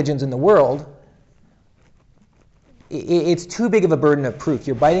all the religions in the world, it's too big of a burden of proof.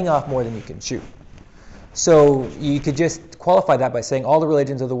 You're biting off more than you can chew. So you could just qualify that by saying all the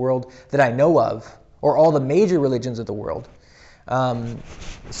religions of the world that I know of, or all the major religions of the world.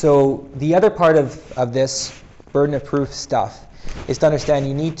 So the other part of this burden of proof stuff is to understand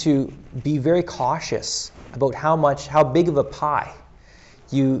you need to be very cautious about how big of a pie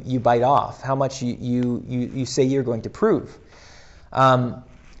you bite off, how much you say you're going to prove.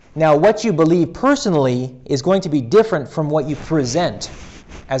 Now, what you believe personally is going to be different from what you present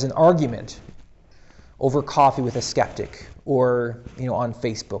as an argument over coffee with a skeptic or on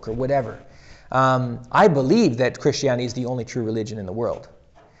Facebook or whatever. I believe that Christianity is the only true religion in the world.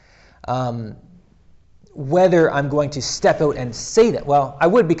 Whether I'm going to step out and say that, well, I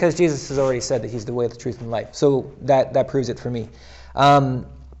would because Jesus has already said that he's the way, the truth, and life. So that proves it for me.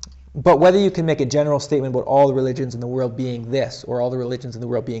 But whether you can make a general statement about all the religions in the world being this or all the religions in the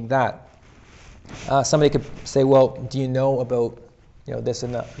world being that, somebody could say, well, do you know about this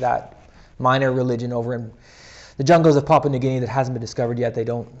and that minor religion over in the jungles of Papua New Guinea that hasn't been discovered yet, they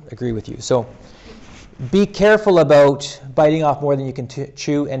don't agree with you. So be careful about biting off more than you can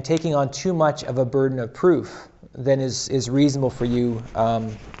chew and taking on too much of a burden of proof than is reasonable for you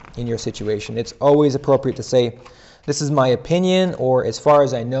in your situation. It's always appropriate to say, this is my opinion, or as far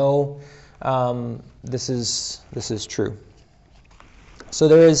as I know, this is true. So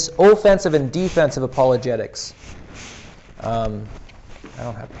there is offensive and defensive apologetics. I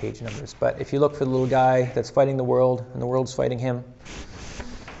don't have page numbers, but if you look for the little guy that's fighting the world and the world's fighting him,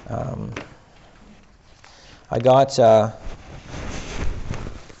 I got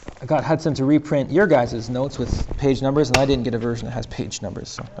Hudson to reprint your guys' notes with page numbers, and I didn't get a version that has page numbers,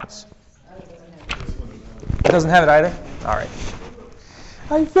 so that's... It doesn't have it either? All right.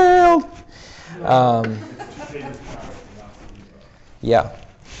 I failed! Yeah.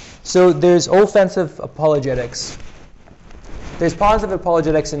 So there's offensive apologetics. There's positive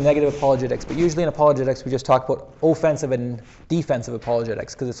apologetics and negative apologetics, but usually in apologetics we just talk about offensive and defensive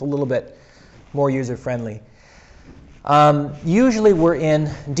apologetics because it's a little bit more user-friendly. Usually we're in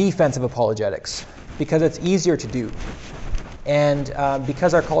defensive apologetics because it's easier to do, and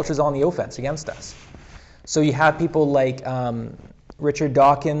because our culture is on the offense against us. So you have people like Richard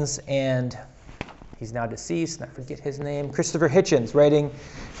Dawkins and, he's now deceased, and I forget his name, Christopher Hitchens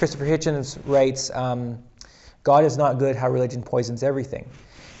writes, God is not good, how religion poisons everything.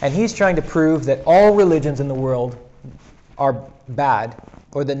 And he's trying to prove that all religions in the world are bad,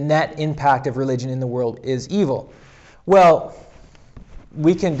 or the net impact of religion in the world is evil. Well,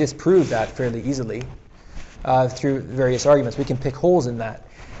 we can disprove that fairly easily through various arguments. We can pick holes in that.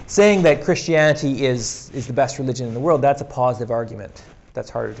 Saying that Christianity is the best religion in the world, that's a positive argument. That's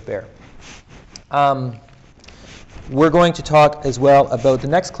harder to bear. We're going to talk as well about the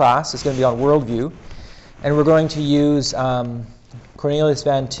next class. It's going to be on worldview. And we're going to use Cornelius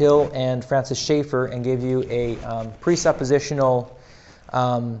Van Til and Francis Schaeffer and give you a presuppositional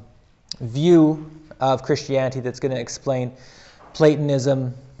view of Christianity that's going to explain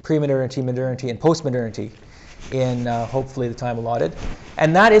Platonism, pre-modernity, modernity, and post-modernity in hopefully the time allotted.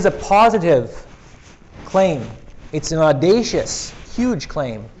 And that is a positive claim. It's an audacious, huge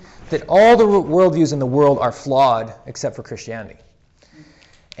claim that all the worldviews in the world are flawed except for Christianity.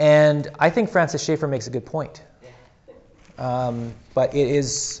 And I think Francis Schaeffer makes a good point. But it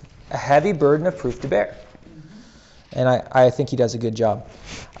is a heavy burden of proof to bear. And I think he does a good job.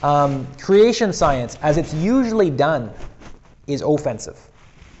 Creation science, as it's usually done, is offensive.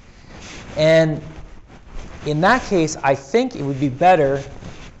 And in that case, I think it would be better,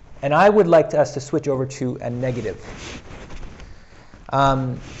 and I would like us to switch over to a negative.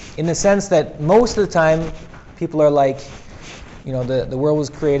 In the sense that most of the time, people are like, you know, the world was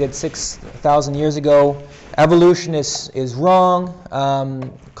created 6,000 years ago. Evolution is wrong.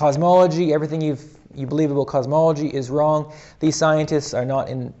 Cosmology, everything you believe about cosmology is wrong. These scientists are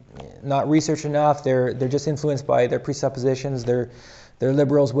not researched enough. They're just influenced by their presuppositions. They're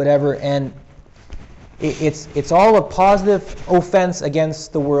liberals, whatever. And it's all a positive offense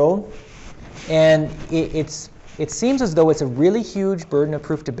against the world. And it seems as though it's a really huge burden of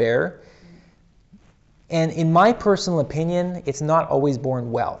proof to bear. And in my personal opinion, it's not always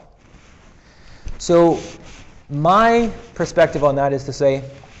borne well. So my perspective on that is to say,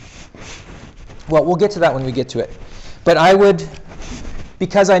 well, we'll get to that when we get to it. But I would,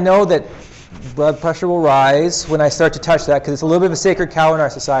 because I know that blood pressure will rise when I start to touch that, because it's a little bit of a sacred cow in our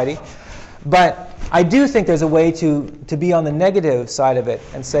society. But I do think there's a way to be on the negative side of it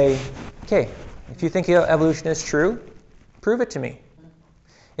and say, okay, if you think evolution is true, prove it to me.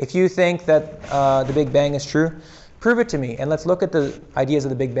 If you think that the Big Bang is true, prove it to me. And let's look at the ideas of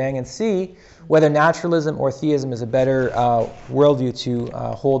the Big Bang and see whether naturalism or theism is a better worldview to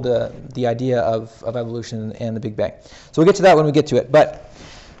hold the idea of evolution and the Big Bang. So we'll get to that when we get to it. But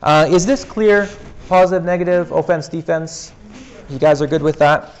is this clear? Positive, negative, offense, defense? You guys are good with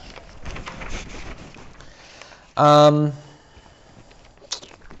that?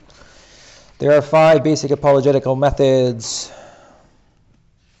 There are 5 basic apologetical methods.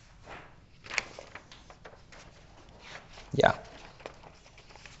 Yeah.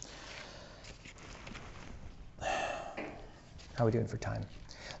 How are we doing for time?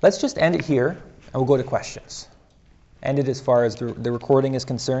 Let's just end it here, and we'll go to questions. End it as far as the recording is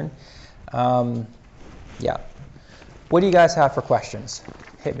concerned. Yeah. What do you guys have for questions?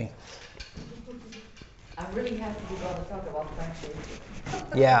 Hit me. I'm really happy you got to talk about Frank Schaeffer.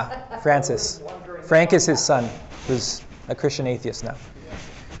 Yeah, Francis. Frank is his son, who's a Christian atheist now,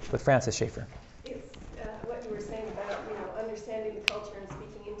 with Francis Schaeffer. It's what you were saying about, understanding the culture and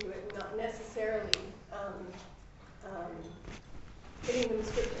speaking into it, and not necessarily hitting them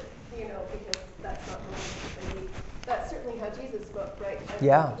scripture, right?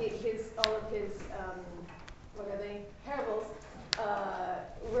 Yeah. All of his, what are they, parables,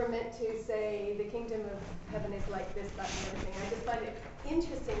 were meant to say the kingdom of heaven is like this, that, and everything. I just find it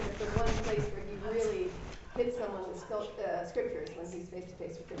interesting that the one place where he really hits someone with scripture is when he's face to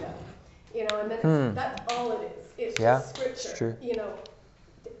face with the devil. You know, and then that's all it is. It's just scripture. It's true.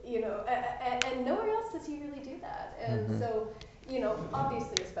 And nowhere else does he really do that. And so,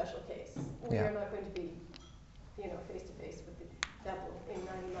 obviously a special case. We are not going to be, face to face with the devil in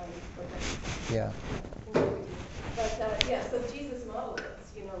 99%. Yeah. But so Jesus modeled this,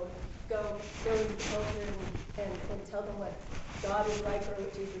 go into the culture and tell them what God is like or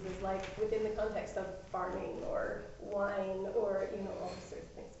what Jesus is like within the context of farming or wine or, all these sorts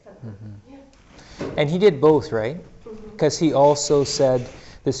of things. And he did both, right? Because he also said,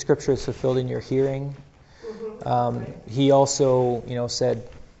 the scripture is fulfilled in your hearing. He also, said,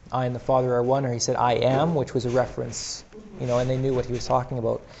 I and the Father are one, or he said, I am, which was a reference, and they knew what he was talking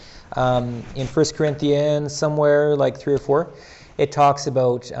about. In 1 Corinthians, somewhere like 3 or 4, it talks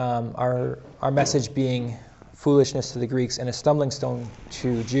about our message being foolishness to the Greeks and a stumbling stone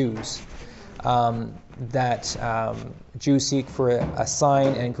to Jews. That Jews seek for a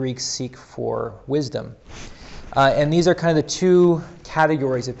sign and Greeks seek for wisdom. And these are kind of the two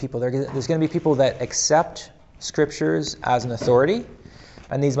categories of people. There's going to be people that accept scriptures as an authority,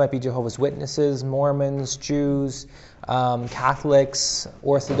 and these might be Jehovah's Witnesses, Mormons, Jews, Catholics,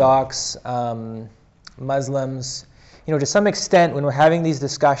 Orthodox, Muslims. To some extent, when we're having these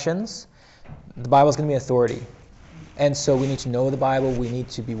discussions, the Bible is going to be authority. And so we need to know the Bible. We need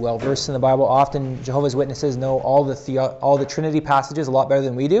to be well versed in the Bible. Often Jehovah's Witnesses know all the Trinity passages a lot better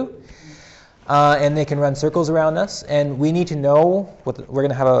than we do, and they can run circles around us. And we need to know we're going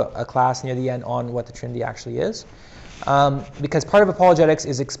to have a class near the end on what the Trinity actually is, because part of apologetics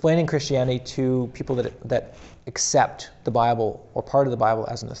is explaining Christianity to people that accept the Bible or part of the Bible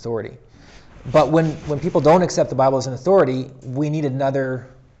as an authority. But when people don't accept the Bible as an authority, we need to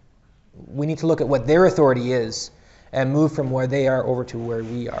look at what their authority is and move from where they are over to where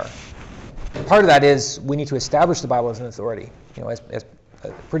we are. And part of that is we need to establish the Bible as an authority, as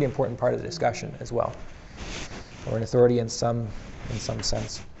a pretty important part of the discussion as well, or an authority in some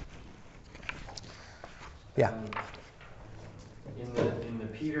sense. Yeah. In the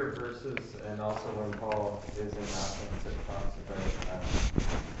Peter verses, and also when Paul is in Athens, it talks about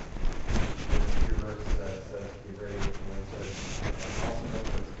the Peter verse that says, "Be ready with the answers," and also known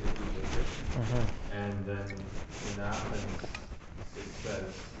as good teachers. And then in Athens, it says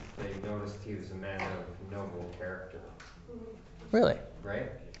they noticed he was a man of noble character. Really?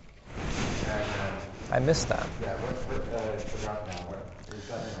 Right? And, I missed that. yeah, I forgot now. What is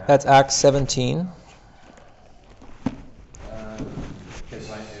that in Acts? That's Acts 17. Because it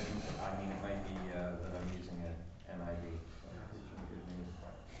might be that I'm using an NIV.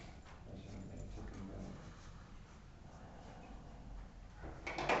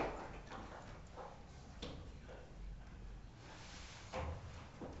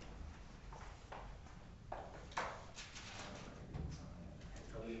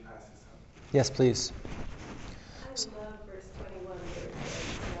 Yes, please. I love verse 21 where it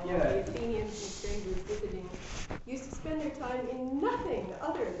says, the Athenians and strangers visiting used to spend their time in nothing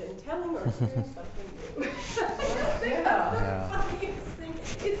other than telling or hearing something new. Yeah.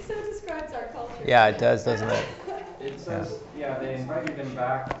 It so describes our culture. Yeah, it does, doesn't it? It says, they invited him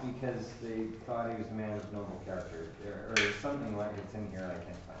back because they thought he was a man of noble character, or something like it's in here, I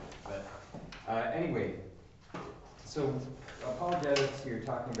can't find it. But anyway, so apologetics, you're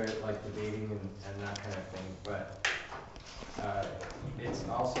talking about like debating and that kind of thing, but it's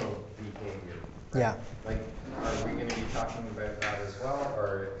also behavior. Right? Yeah. Like, are we going to be talking about that as well,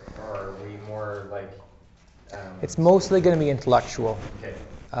 or are we more like? It's mostly going to be intellectual. Okay.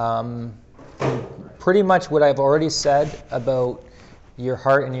 Pretty much what I've already said about your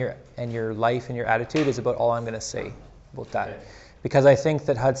heart and your life and your attitude is about all I'm going to say about that. Okay. Because I think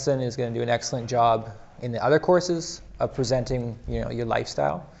that Hudson is going to do an excellent job in the other courses of presenting, your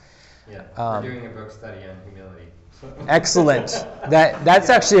lifestyle. Yeah. We're doing a book study on humility. Excellent. That's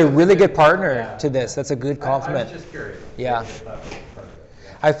actually a really good partner to this. That's a good compliment. I was just curious. Yeah. I thought that was part of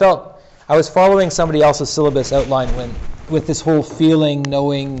it, yeah. I was following somebody else's syllabus outline with this whole feeling,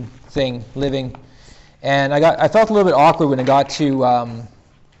 knowing thing, living, and I felt a little bit awkward when I got to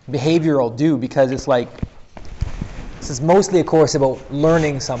behavioral do, because it's like this is mostly a course about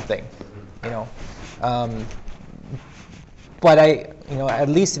learning something, but at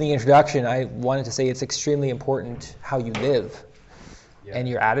least in the introduction, I wanted to say it's extremely important how you live and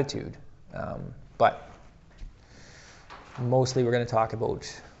your attitude. But mostly we're going to talk about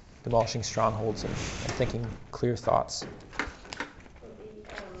demolishing strongholds and thinking clear thoughts.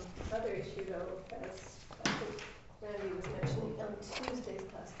 issue though, as I think Randy was mentioning on Tuesday's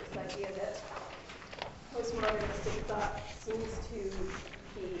class, this idea that postmodernistic thought seems to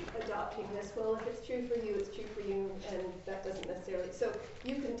be adopting this. Well, if it's true for you, it's true for you, and that doesn't necessarily. So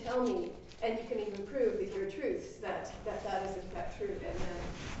you can tell me, and you can even prove with your truths that is in fact true, and then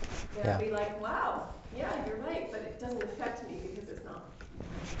they'll be like, wow, yeah, you're right, but it doesn't affect me because it's not.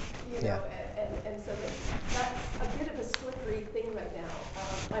 You know, and so that's a bit of a slippery thing right now.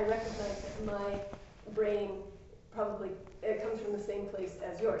 I recognize that my brain probably it comes from the same place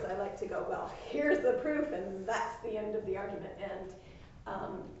as yours. I like to go, well, here's the proof, and that's the end of the argument. And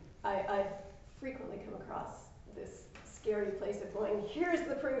I've frequently come across this scary place of going, here's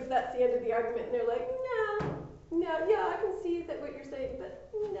the proof, that's the end of the argument, and they're like, no, yeah, I can see that what you're saying,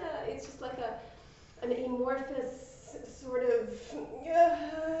 but no, it's just like an amorphous sort of,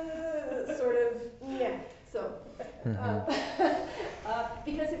 So,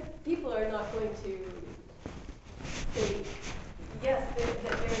 because if people are not going to say, yes, that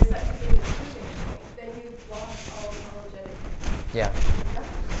there is such a thing as proving anything, then you've lost all apologetic. Yeah. Right?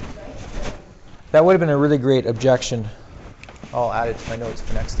 So, That would have been a really great objection. I'll add it to my notes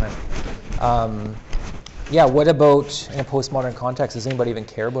for next time. Yeah, what about in a postmodern context? Does anybody even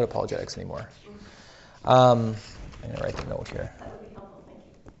care about apologetics anymore? I'm going to write the note here. that would be helpful,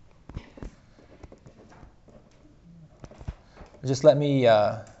 thank you. Just let me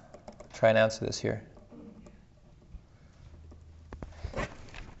try and answer this here.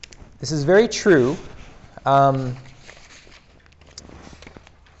 This is very true, but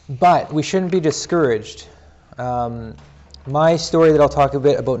we shouldn't be discouraged. My story that I'll talk a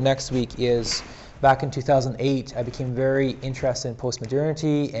bit about next week is back in 2008, I became very interested in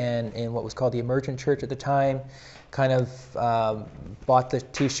postmodernity and in what was called the Emergent Church at the time. Kind of bought the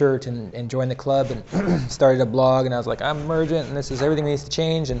t-shirt and joined the club and started a blog, and I was like, I'm emergent and this is everything needs to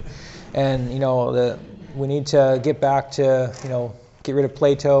change, and you know, we need to get back to, you know, get rid of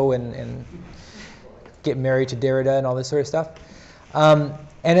Plato and get married to Derrida and all this sort of stuff.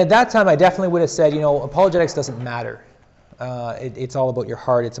 And at that time I definitely would have said, you know, apologetics doesn't matter. It's all about your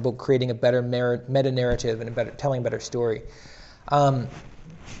heart. It's about creating a better meta-narrative and telling a better story.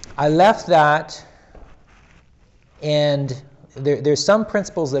 I left that, and there's some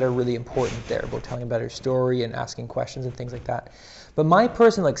principles that are really important there about telling a better story and asking questions and things like that. But my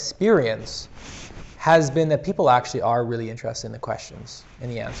personal experience has been that people actually are really interested in the questions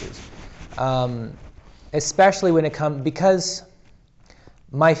and the answers. Especially when it comes, because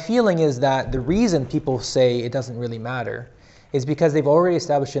my feeling is that the reason people say it doesn't really matter is because they've already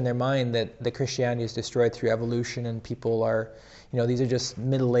established in their mind that Christianity is destroyed through evolution, and people are, you know, these are just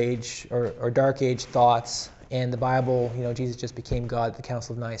Middle Age or Dark Age thoughts, and the Bible, you know, Jesus just became God at the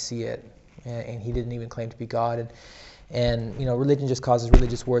Council of Nicaea, and he didn't even claim to be God, and you know, religion just causes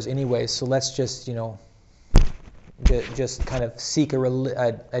religious wars anyway, so let's just, you know, just kind of seek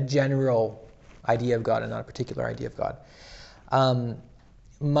a general idea of God and not a particular idea of God.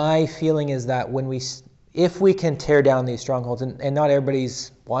 My feeling is that if we can tear down these strongholds, and not everybody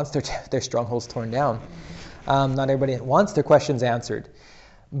wants their strongholds torn down, not everybody wants their questions answered,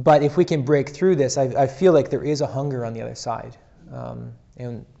 but if we can break through this, I feel like there is a hunger on the other side. And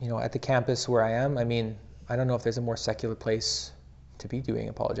you know, at the campus where I am, I mean, I don't know if there's a more secular place to be doing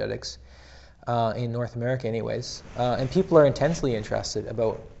apologetics in North America, anyways. And people are intensely interested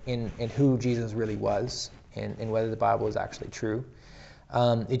in who Jesus really was and whether the Bible is actually true.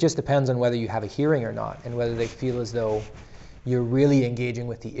 It just depends on whether you have a hearing or not, and whether they feel as though you're really engaging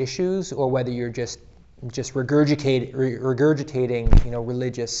with the issues, or whether you're just regurgitating, you know,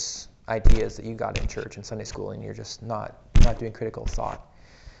 religious ideas that you got in church and Sunday school, and you're just not doing critical thought.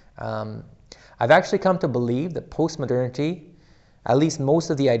 I've actually come to believe that postmodernity, at least most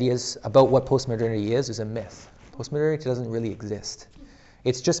of the ideas about what postmodernity is a myth. Postmodernity doesn't really exist.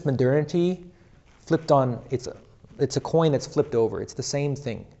 It's just modernity flipped on. It's a coin that's flipped over. It's the same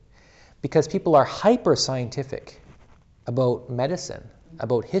thing. Because people are hyper-scientific about medicine,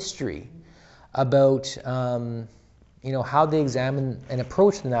 about history, about you know, how they examine and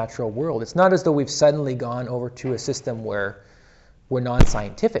approach the natural world. It's not as though we've suddenly gone over to a system where we're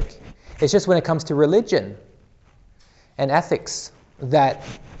non-scientific. It's just when it comes to religion and ethics that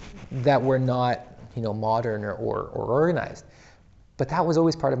we're not, you know, modern or organized. But that was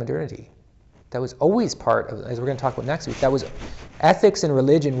always part of modernity. That was always part of, as we're going to talk about next week, that was ethics and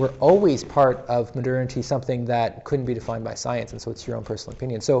religion were always part of modernity, something that couldn't be defined by science, and so it's your own personal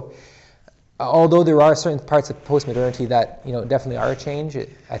opinion. So although there are certain parts of postmodernity that, you know, definitely are a change,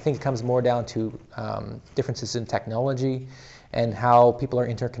 I think it comes more down to differences in technology and how people are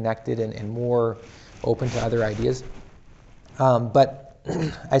interconnected and more open to other ideas. But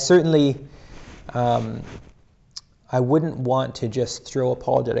I certainly, I wouldn't want to just throw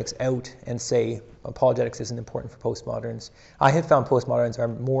apologetics out and say apologetics isn't important for postmoderns. I have found postmoderns are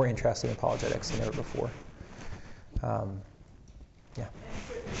more interested in apologetics than ever before. Yeah. And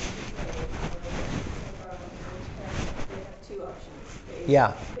certainly, they have two options.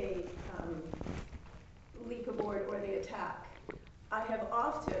 Yeah. They leap aboard or they attack. I have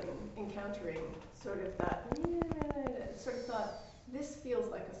often encountering sort of that, sort of thought, this feels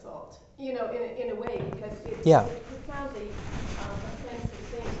like assault, in a way, because it's Yeah. profoundly offensive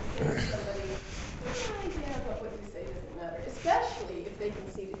thing to say to somebody, yeah, but what you say doesn't matter, especially if they can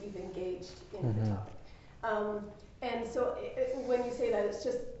see that you've engaged in the topic. And so when you say that it's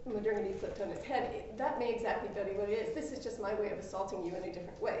just modernity flipped on its head, that may exactly be what it is. This is just my way of assaulting you in a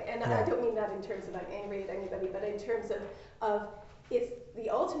different way. And I don't mean that in terms of I'm angry at anybody, but in terms of it's the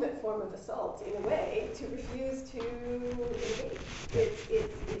ultimate form of assault in a way to refuse to engage.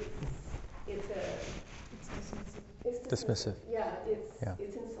 It's Dismissive. Yeah,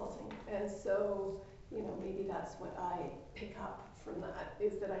 it's insulting. And so, maybe that's what I pick up from that,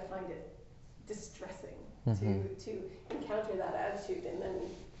 is that I find it distressing to encounter that attitude and then,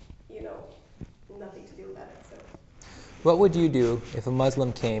 nothing to do about it. So, What would you do if a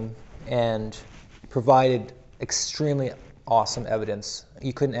Muslim came and provided extremely awesome evidence?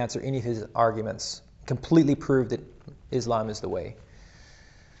 You couldn't answer any of his arguments, completely proved that Islam is the way.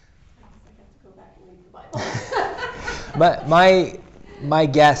 I have to go back and read the Bible. But my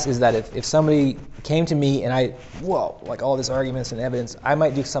guess is that if somebody came to me and like all this arguments and evidence, I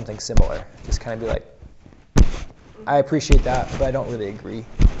might do something similar. Just kind of be like, I appreciate that, but I don't really agree.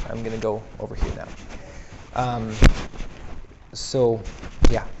 I'm going to go over here now. So,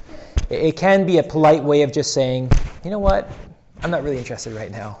 yeah. It can be a polite way of just saying, you know what, I'm not really interested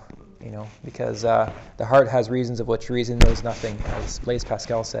right now, because the heart has reasons of which reason knows nothing, as Blaise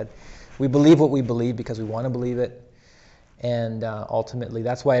Pascal said. We believe what we believe because we want to believe it, and ultimately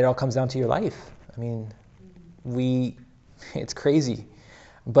that's why it all comes down to your life. I mean, it's crazy,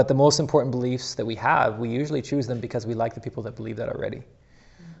 but the most important beliefs that we have, we usually choose them because we like the people that believe that already,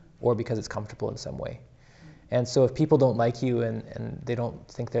 or because it's comfortable in some way. And so if people don't like you and they don't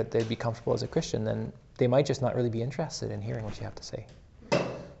think that they'd be comfortable as a Christian, then they might just not really be interested in hearing what you have to say. So,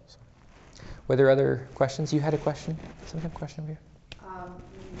 were there other questions? You had a question? Somebody have a question over here?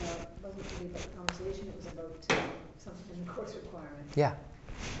 It wasn't really about the conversation, it was about something in the course requirement. Yeah,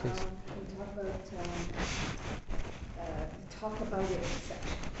 please. We talk about talk about it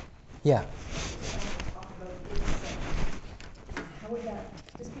section. Yeah. Talk about it section. How would that,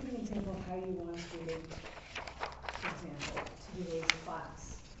 just give me an example of how you want to relate, for example, to today's class.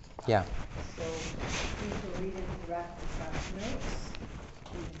 Yeah. So people read and direct the class notes,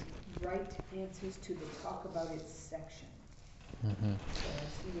 and write answers to the talk about it section. Mm-hmm. So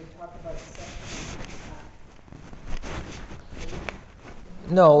it's either talk about section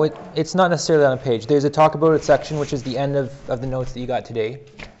No, it's not necessarily on a page. There's a talk about it section, which is the end of the notes that you got today.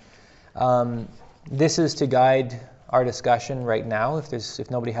 This is to guide our discussion right now. If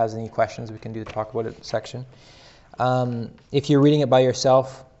nobody has any questions, we can do the talk about it section. If you're reading it by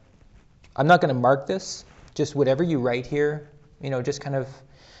yourself, I'm not going to mark this. Just whatever you write here, just kind of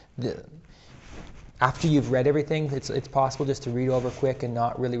after you've read everything, it's possible just to read over quick and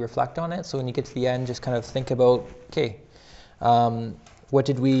not really reflect on it. So when you get to the end, just kind of think about, okay, what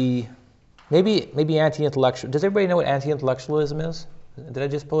did we, maybe anti-intellectual. Does everybody know what anti-intellectualism is? Did I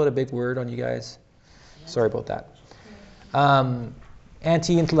just pull out a big word on you guys? Sorry about that.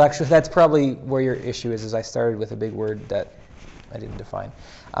 Anti-intellectual, that's probably where your issue is I started with a big word that I didn't define.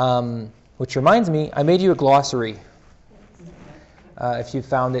 Which reminds me, I made you a glossary. If you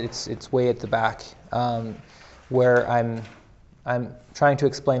found it, it's way at the back, where I'm trying to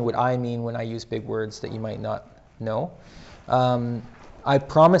explain what I mean when I use big words that you might not know. I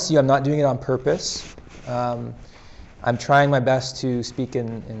promise you I'm not doing it on purpose. I'm trying my best to speak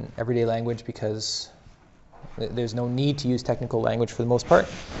in everyday language because there's no need to use technical language for the most part.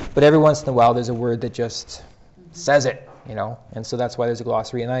 But every once in a while there's a word that just says it, and so that's why there's a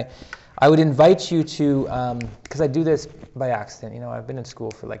glossary. And I would invite you to, because I do this by accident, I've been in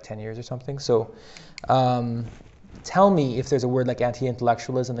school for like 10 years or something, so tell me if there's a word like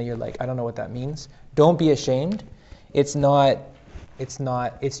anti-intellectualism that you're like, I don't know what that means. Don't be ashamed. It's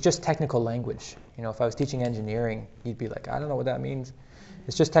just technical language. If I was teaching engineering, you'd be like, I don't know what that means.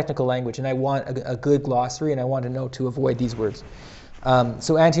 It's just technical language, and I want a good glossary, and I want to know to avoid these words.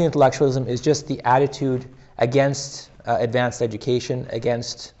 So anti-intellectualism is just the attitude against advanced education,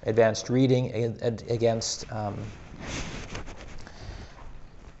 against advanced reading, against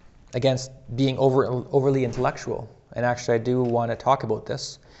being overly intellectual. And actually, I do want to talk about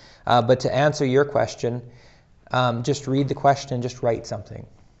this. But to answer your question, just read the question and just write something.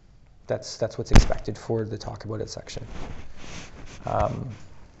 That's what's expected for the Talk About It section.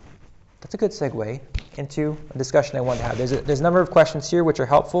 That's a good segue into a discussion I want to have. There's a number of questions here which are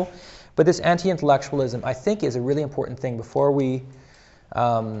helpful, but this anti-intellectualism, I think, is a really important thing before we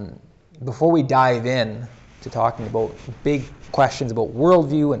dive in to talking about big questions about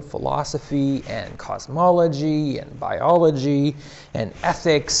worldview and philosophy and cosmology and biology and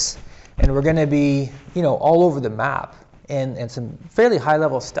ethics, and we're going to be, all over the map and some fairly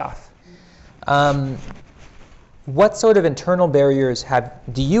high-level stuff. What sort of internal barriers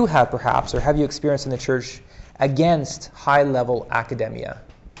do you have, perhaps, or have you experienced in the church against high-level academia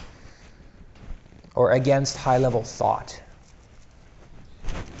or against high-level thought?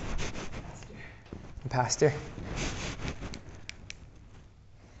 Pastor?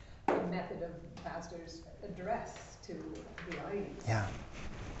 The method of pastors' address to the audience. Yeah.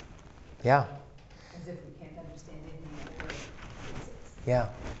 As if we can't understand anything that we're. Yeah.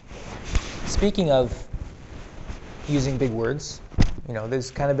 Speaking of using big words,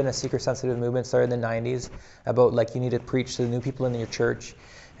 there's kind of been a seeker-sensitive movement started in the 90s about you need to preach to the new people in your church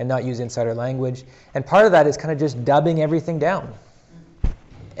and not use insider language. And part of that is kind of just dubbing everything down.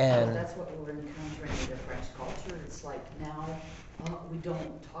 And that's what we're encountering in the French culture. It's like now we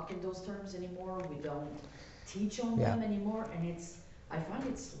don't talk in those terms anymore. We don't teach on them anymore, and I find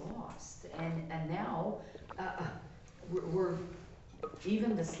it's lost. And now we're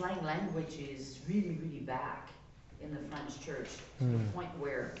even the slang language is really, really back in the French church to the point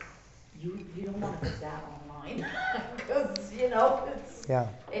where you don't want to put that online because it's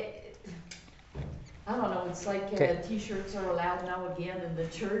I don't know. It's like T-shirts are allowed now again in the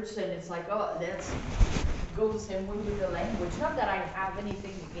church, and it's like, oh, that goes in with the language. Not that I have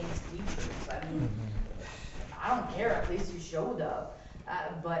anything against T-shirts. I mean, I don't care. At least you showed up.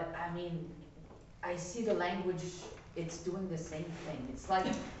 But I mean, I see the language. It's doing the same thing. It's like,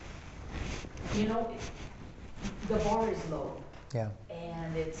 the bar is low. Yeah.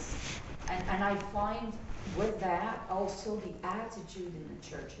 And and I find with that also the attitude in the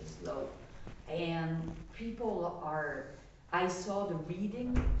church is low. And people I saw the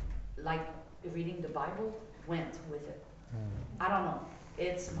reading the Bible went with it. I don't know.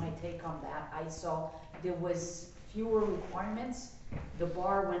 It's my take on that. I saw there was fewer requirements. The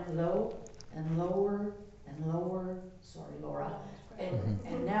bar went low and lower and lower. Sorry, Laura.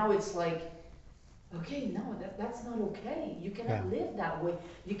 And now it's like, okay, no, that's not okay. You cannot live that way.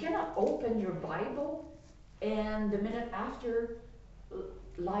 You cannot open your Bible and the minute after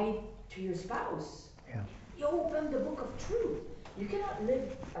lie to your spouse. Yeah. You open the book of truth. You cannot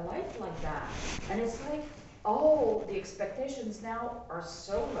live a life like that. And it's like, the expectations now are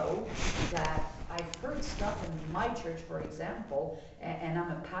so low that I've heard stuff in my church, for example, and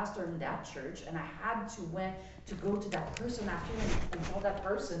I'm a pastor in that church, and I had to go to that person after and tell that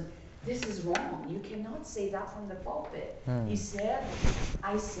person, this is wrong. You cannot say that from the pulpit. He said,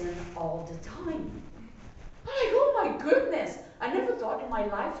 I sin all the time. I'm like, oh my goodness. I never thought in my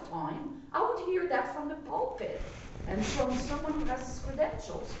lifetime I would hear that from the pulpit and from someone who has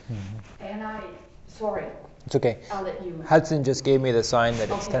credentials. And sorry. It's okay. I'll let you. Hudson just gave me the sign that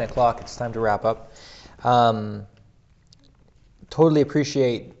it's 10 o'clock. It's time to wrap up. Totally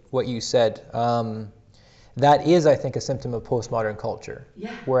appreciate what you said. That is, I think, a symptom of postmodern culture.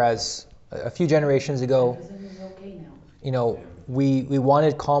 Yeah. Whereas a few generations ago, Okay now. we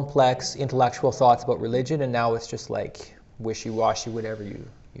wanted complex intellectual thoughts about religion, and now it's just like wishy-washy, whatever you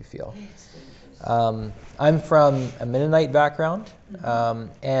feel. I'm from a Mennonite background,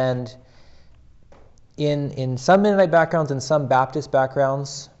 and in some Mennonite backgrounds and some Baptist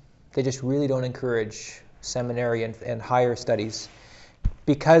backgrounds, they just really don't encourage seminary and higher studies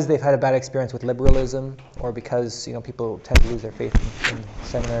because they've had a bad experience with liberalism, or because people tend to lose their faith in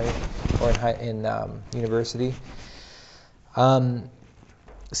seminary or in university.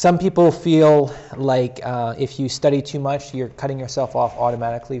 Some people feel like if you study too much, you're cutting yourself off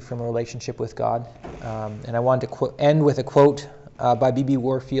automatically from a relationship with God. And I wanted to end with a quote by B.B.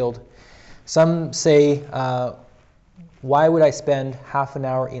 Warfield. Some say, why would I spend half an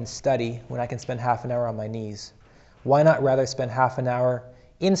hour in study when I can spend half an hour on my knees? Why not rather spend half an hour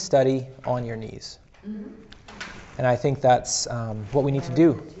in study on your knees? And I think that's what we need to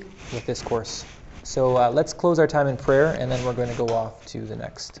do with this course. So let's close our time in prayer, and then we're going to go off to the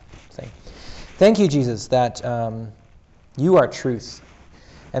next thing. Thank you, Jesus, that you are truth,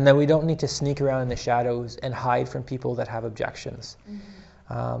 and that we don't need to sneak around in the shadows and hide from people that have objections.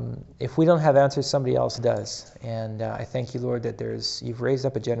 If we don't have answers, somebody else does. And I thank you, Lord, that you've raised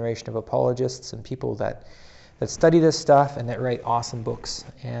up a generation of apologists and people that that study this stuff and that write awesome books.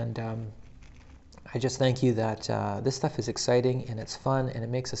 And I just thank you that this stuff is exciting and it's fun and it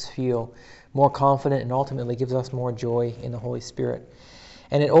makes us feel more confident and ultimately gives us more joy in the Holy Spirit.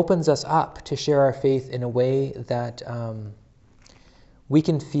 And it opens us up to share our faith in a way that we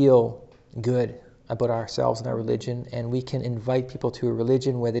can feel good about ourselves and our religion, and we can invite people to a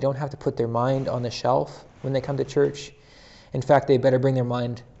religion where they don't have to put their mind on the shelf when they come to church. In fact, they better bring their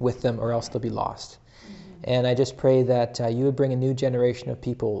mind with them or else they'll be lost. And I just pray that you would bring a new generation of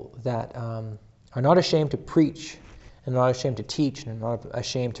people that are not ashamed to preach and not ashamed to teach and not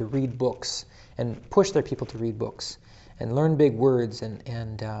ashamed to read books and push their people to read books and learn big words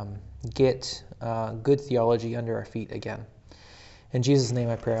and get good theology under our feet again. In Jesus' name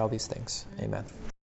I pray all these things. Amen.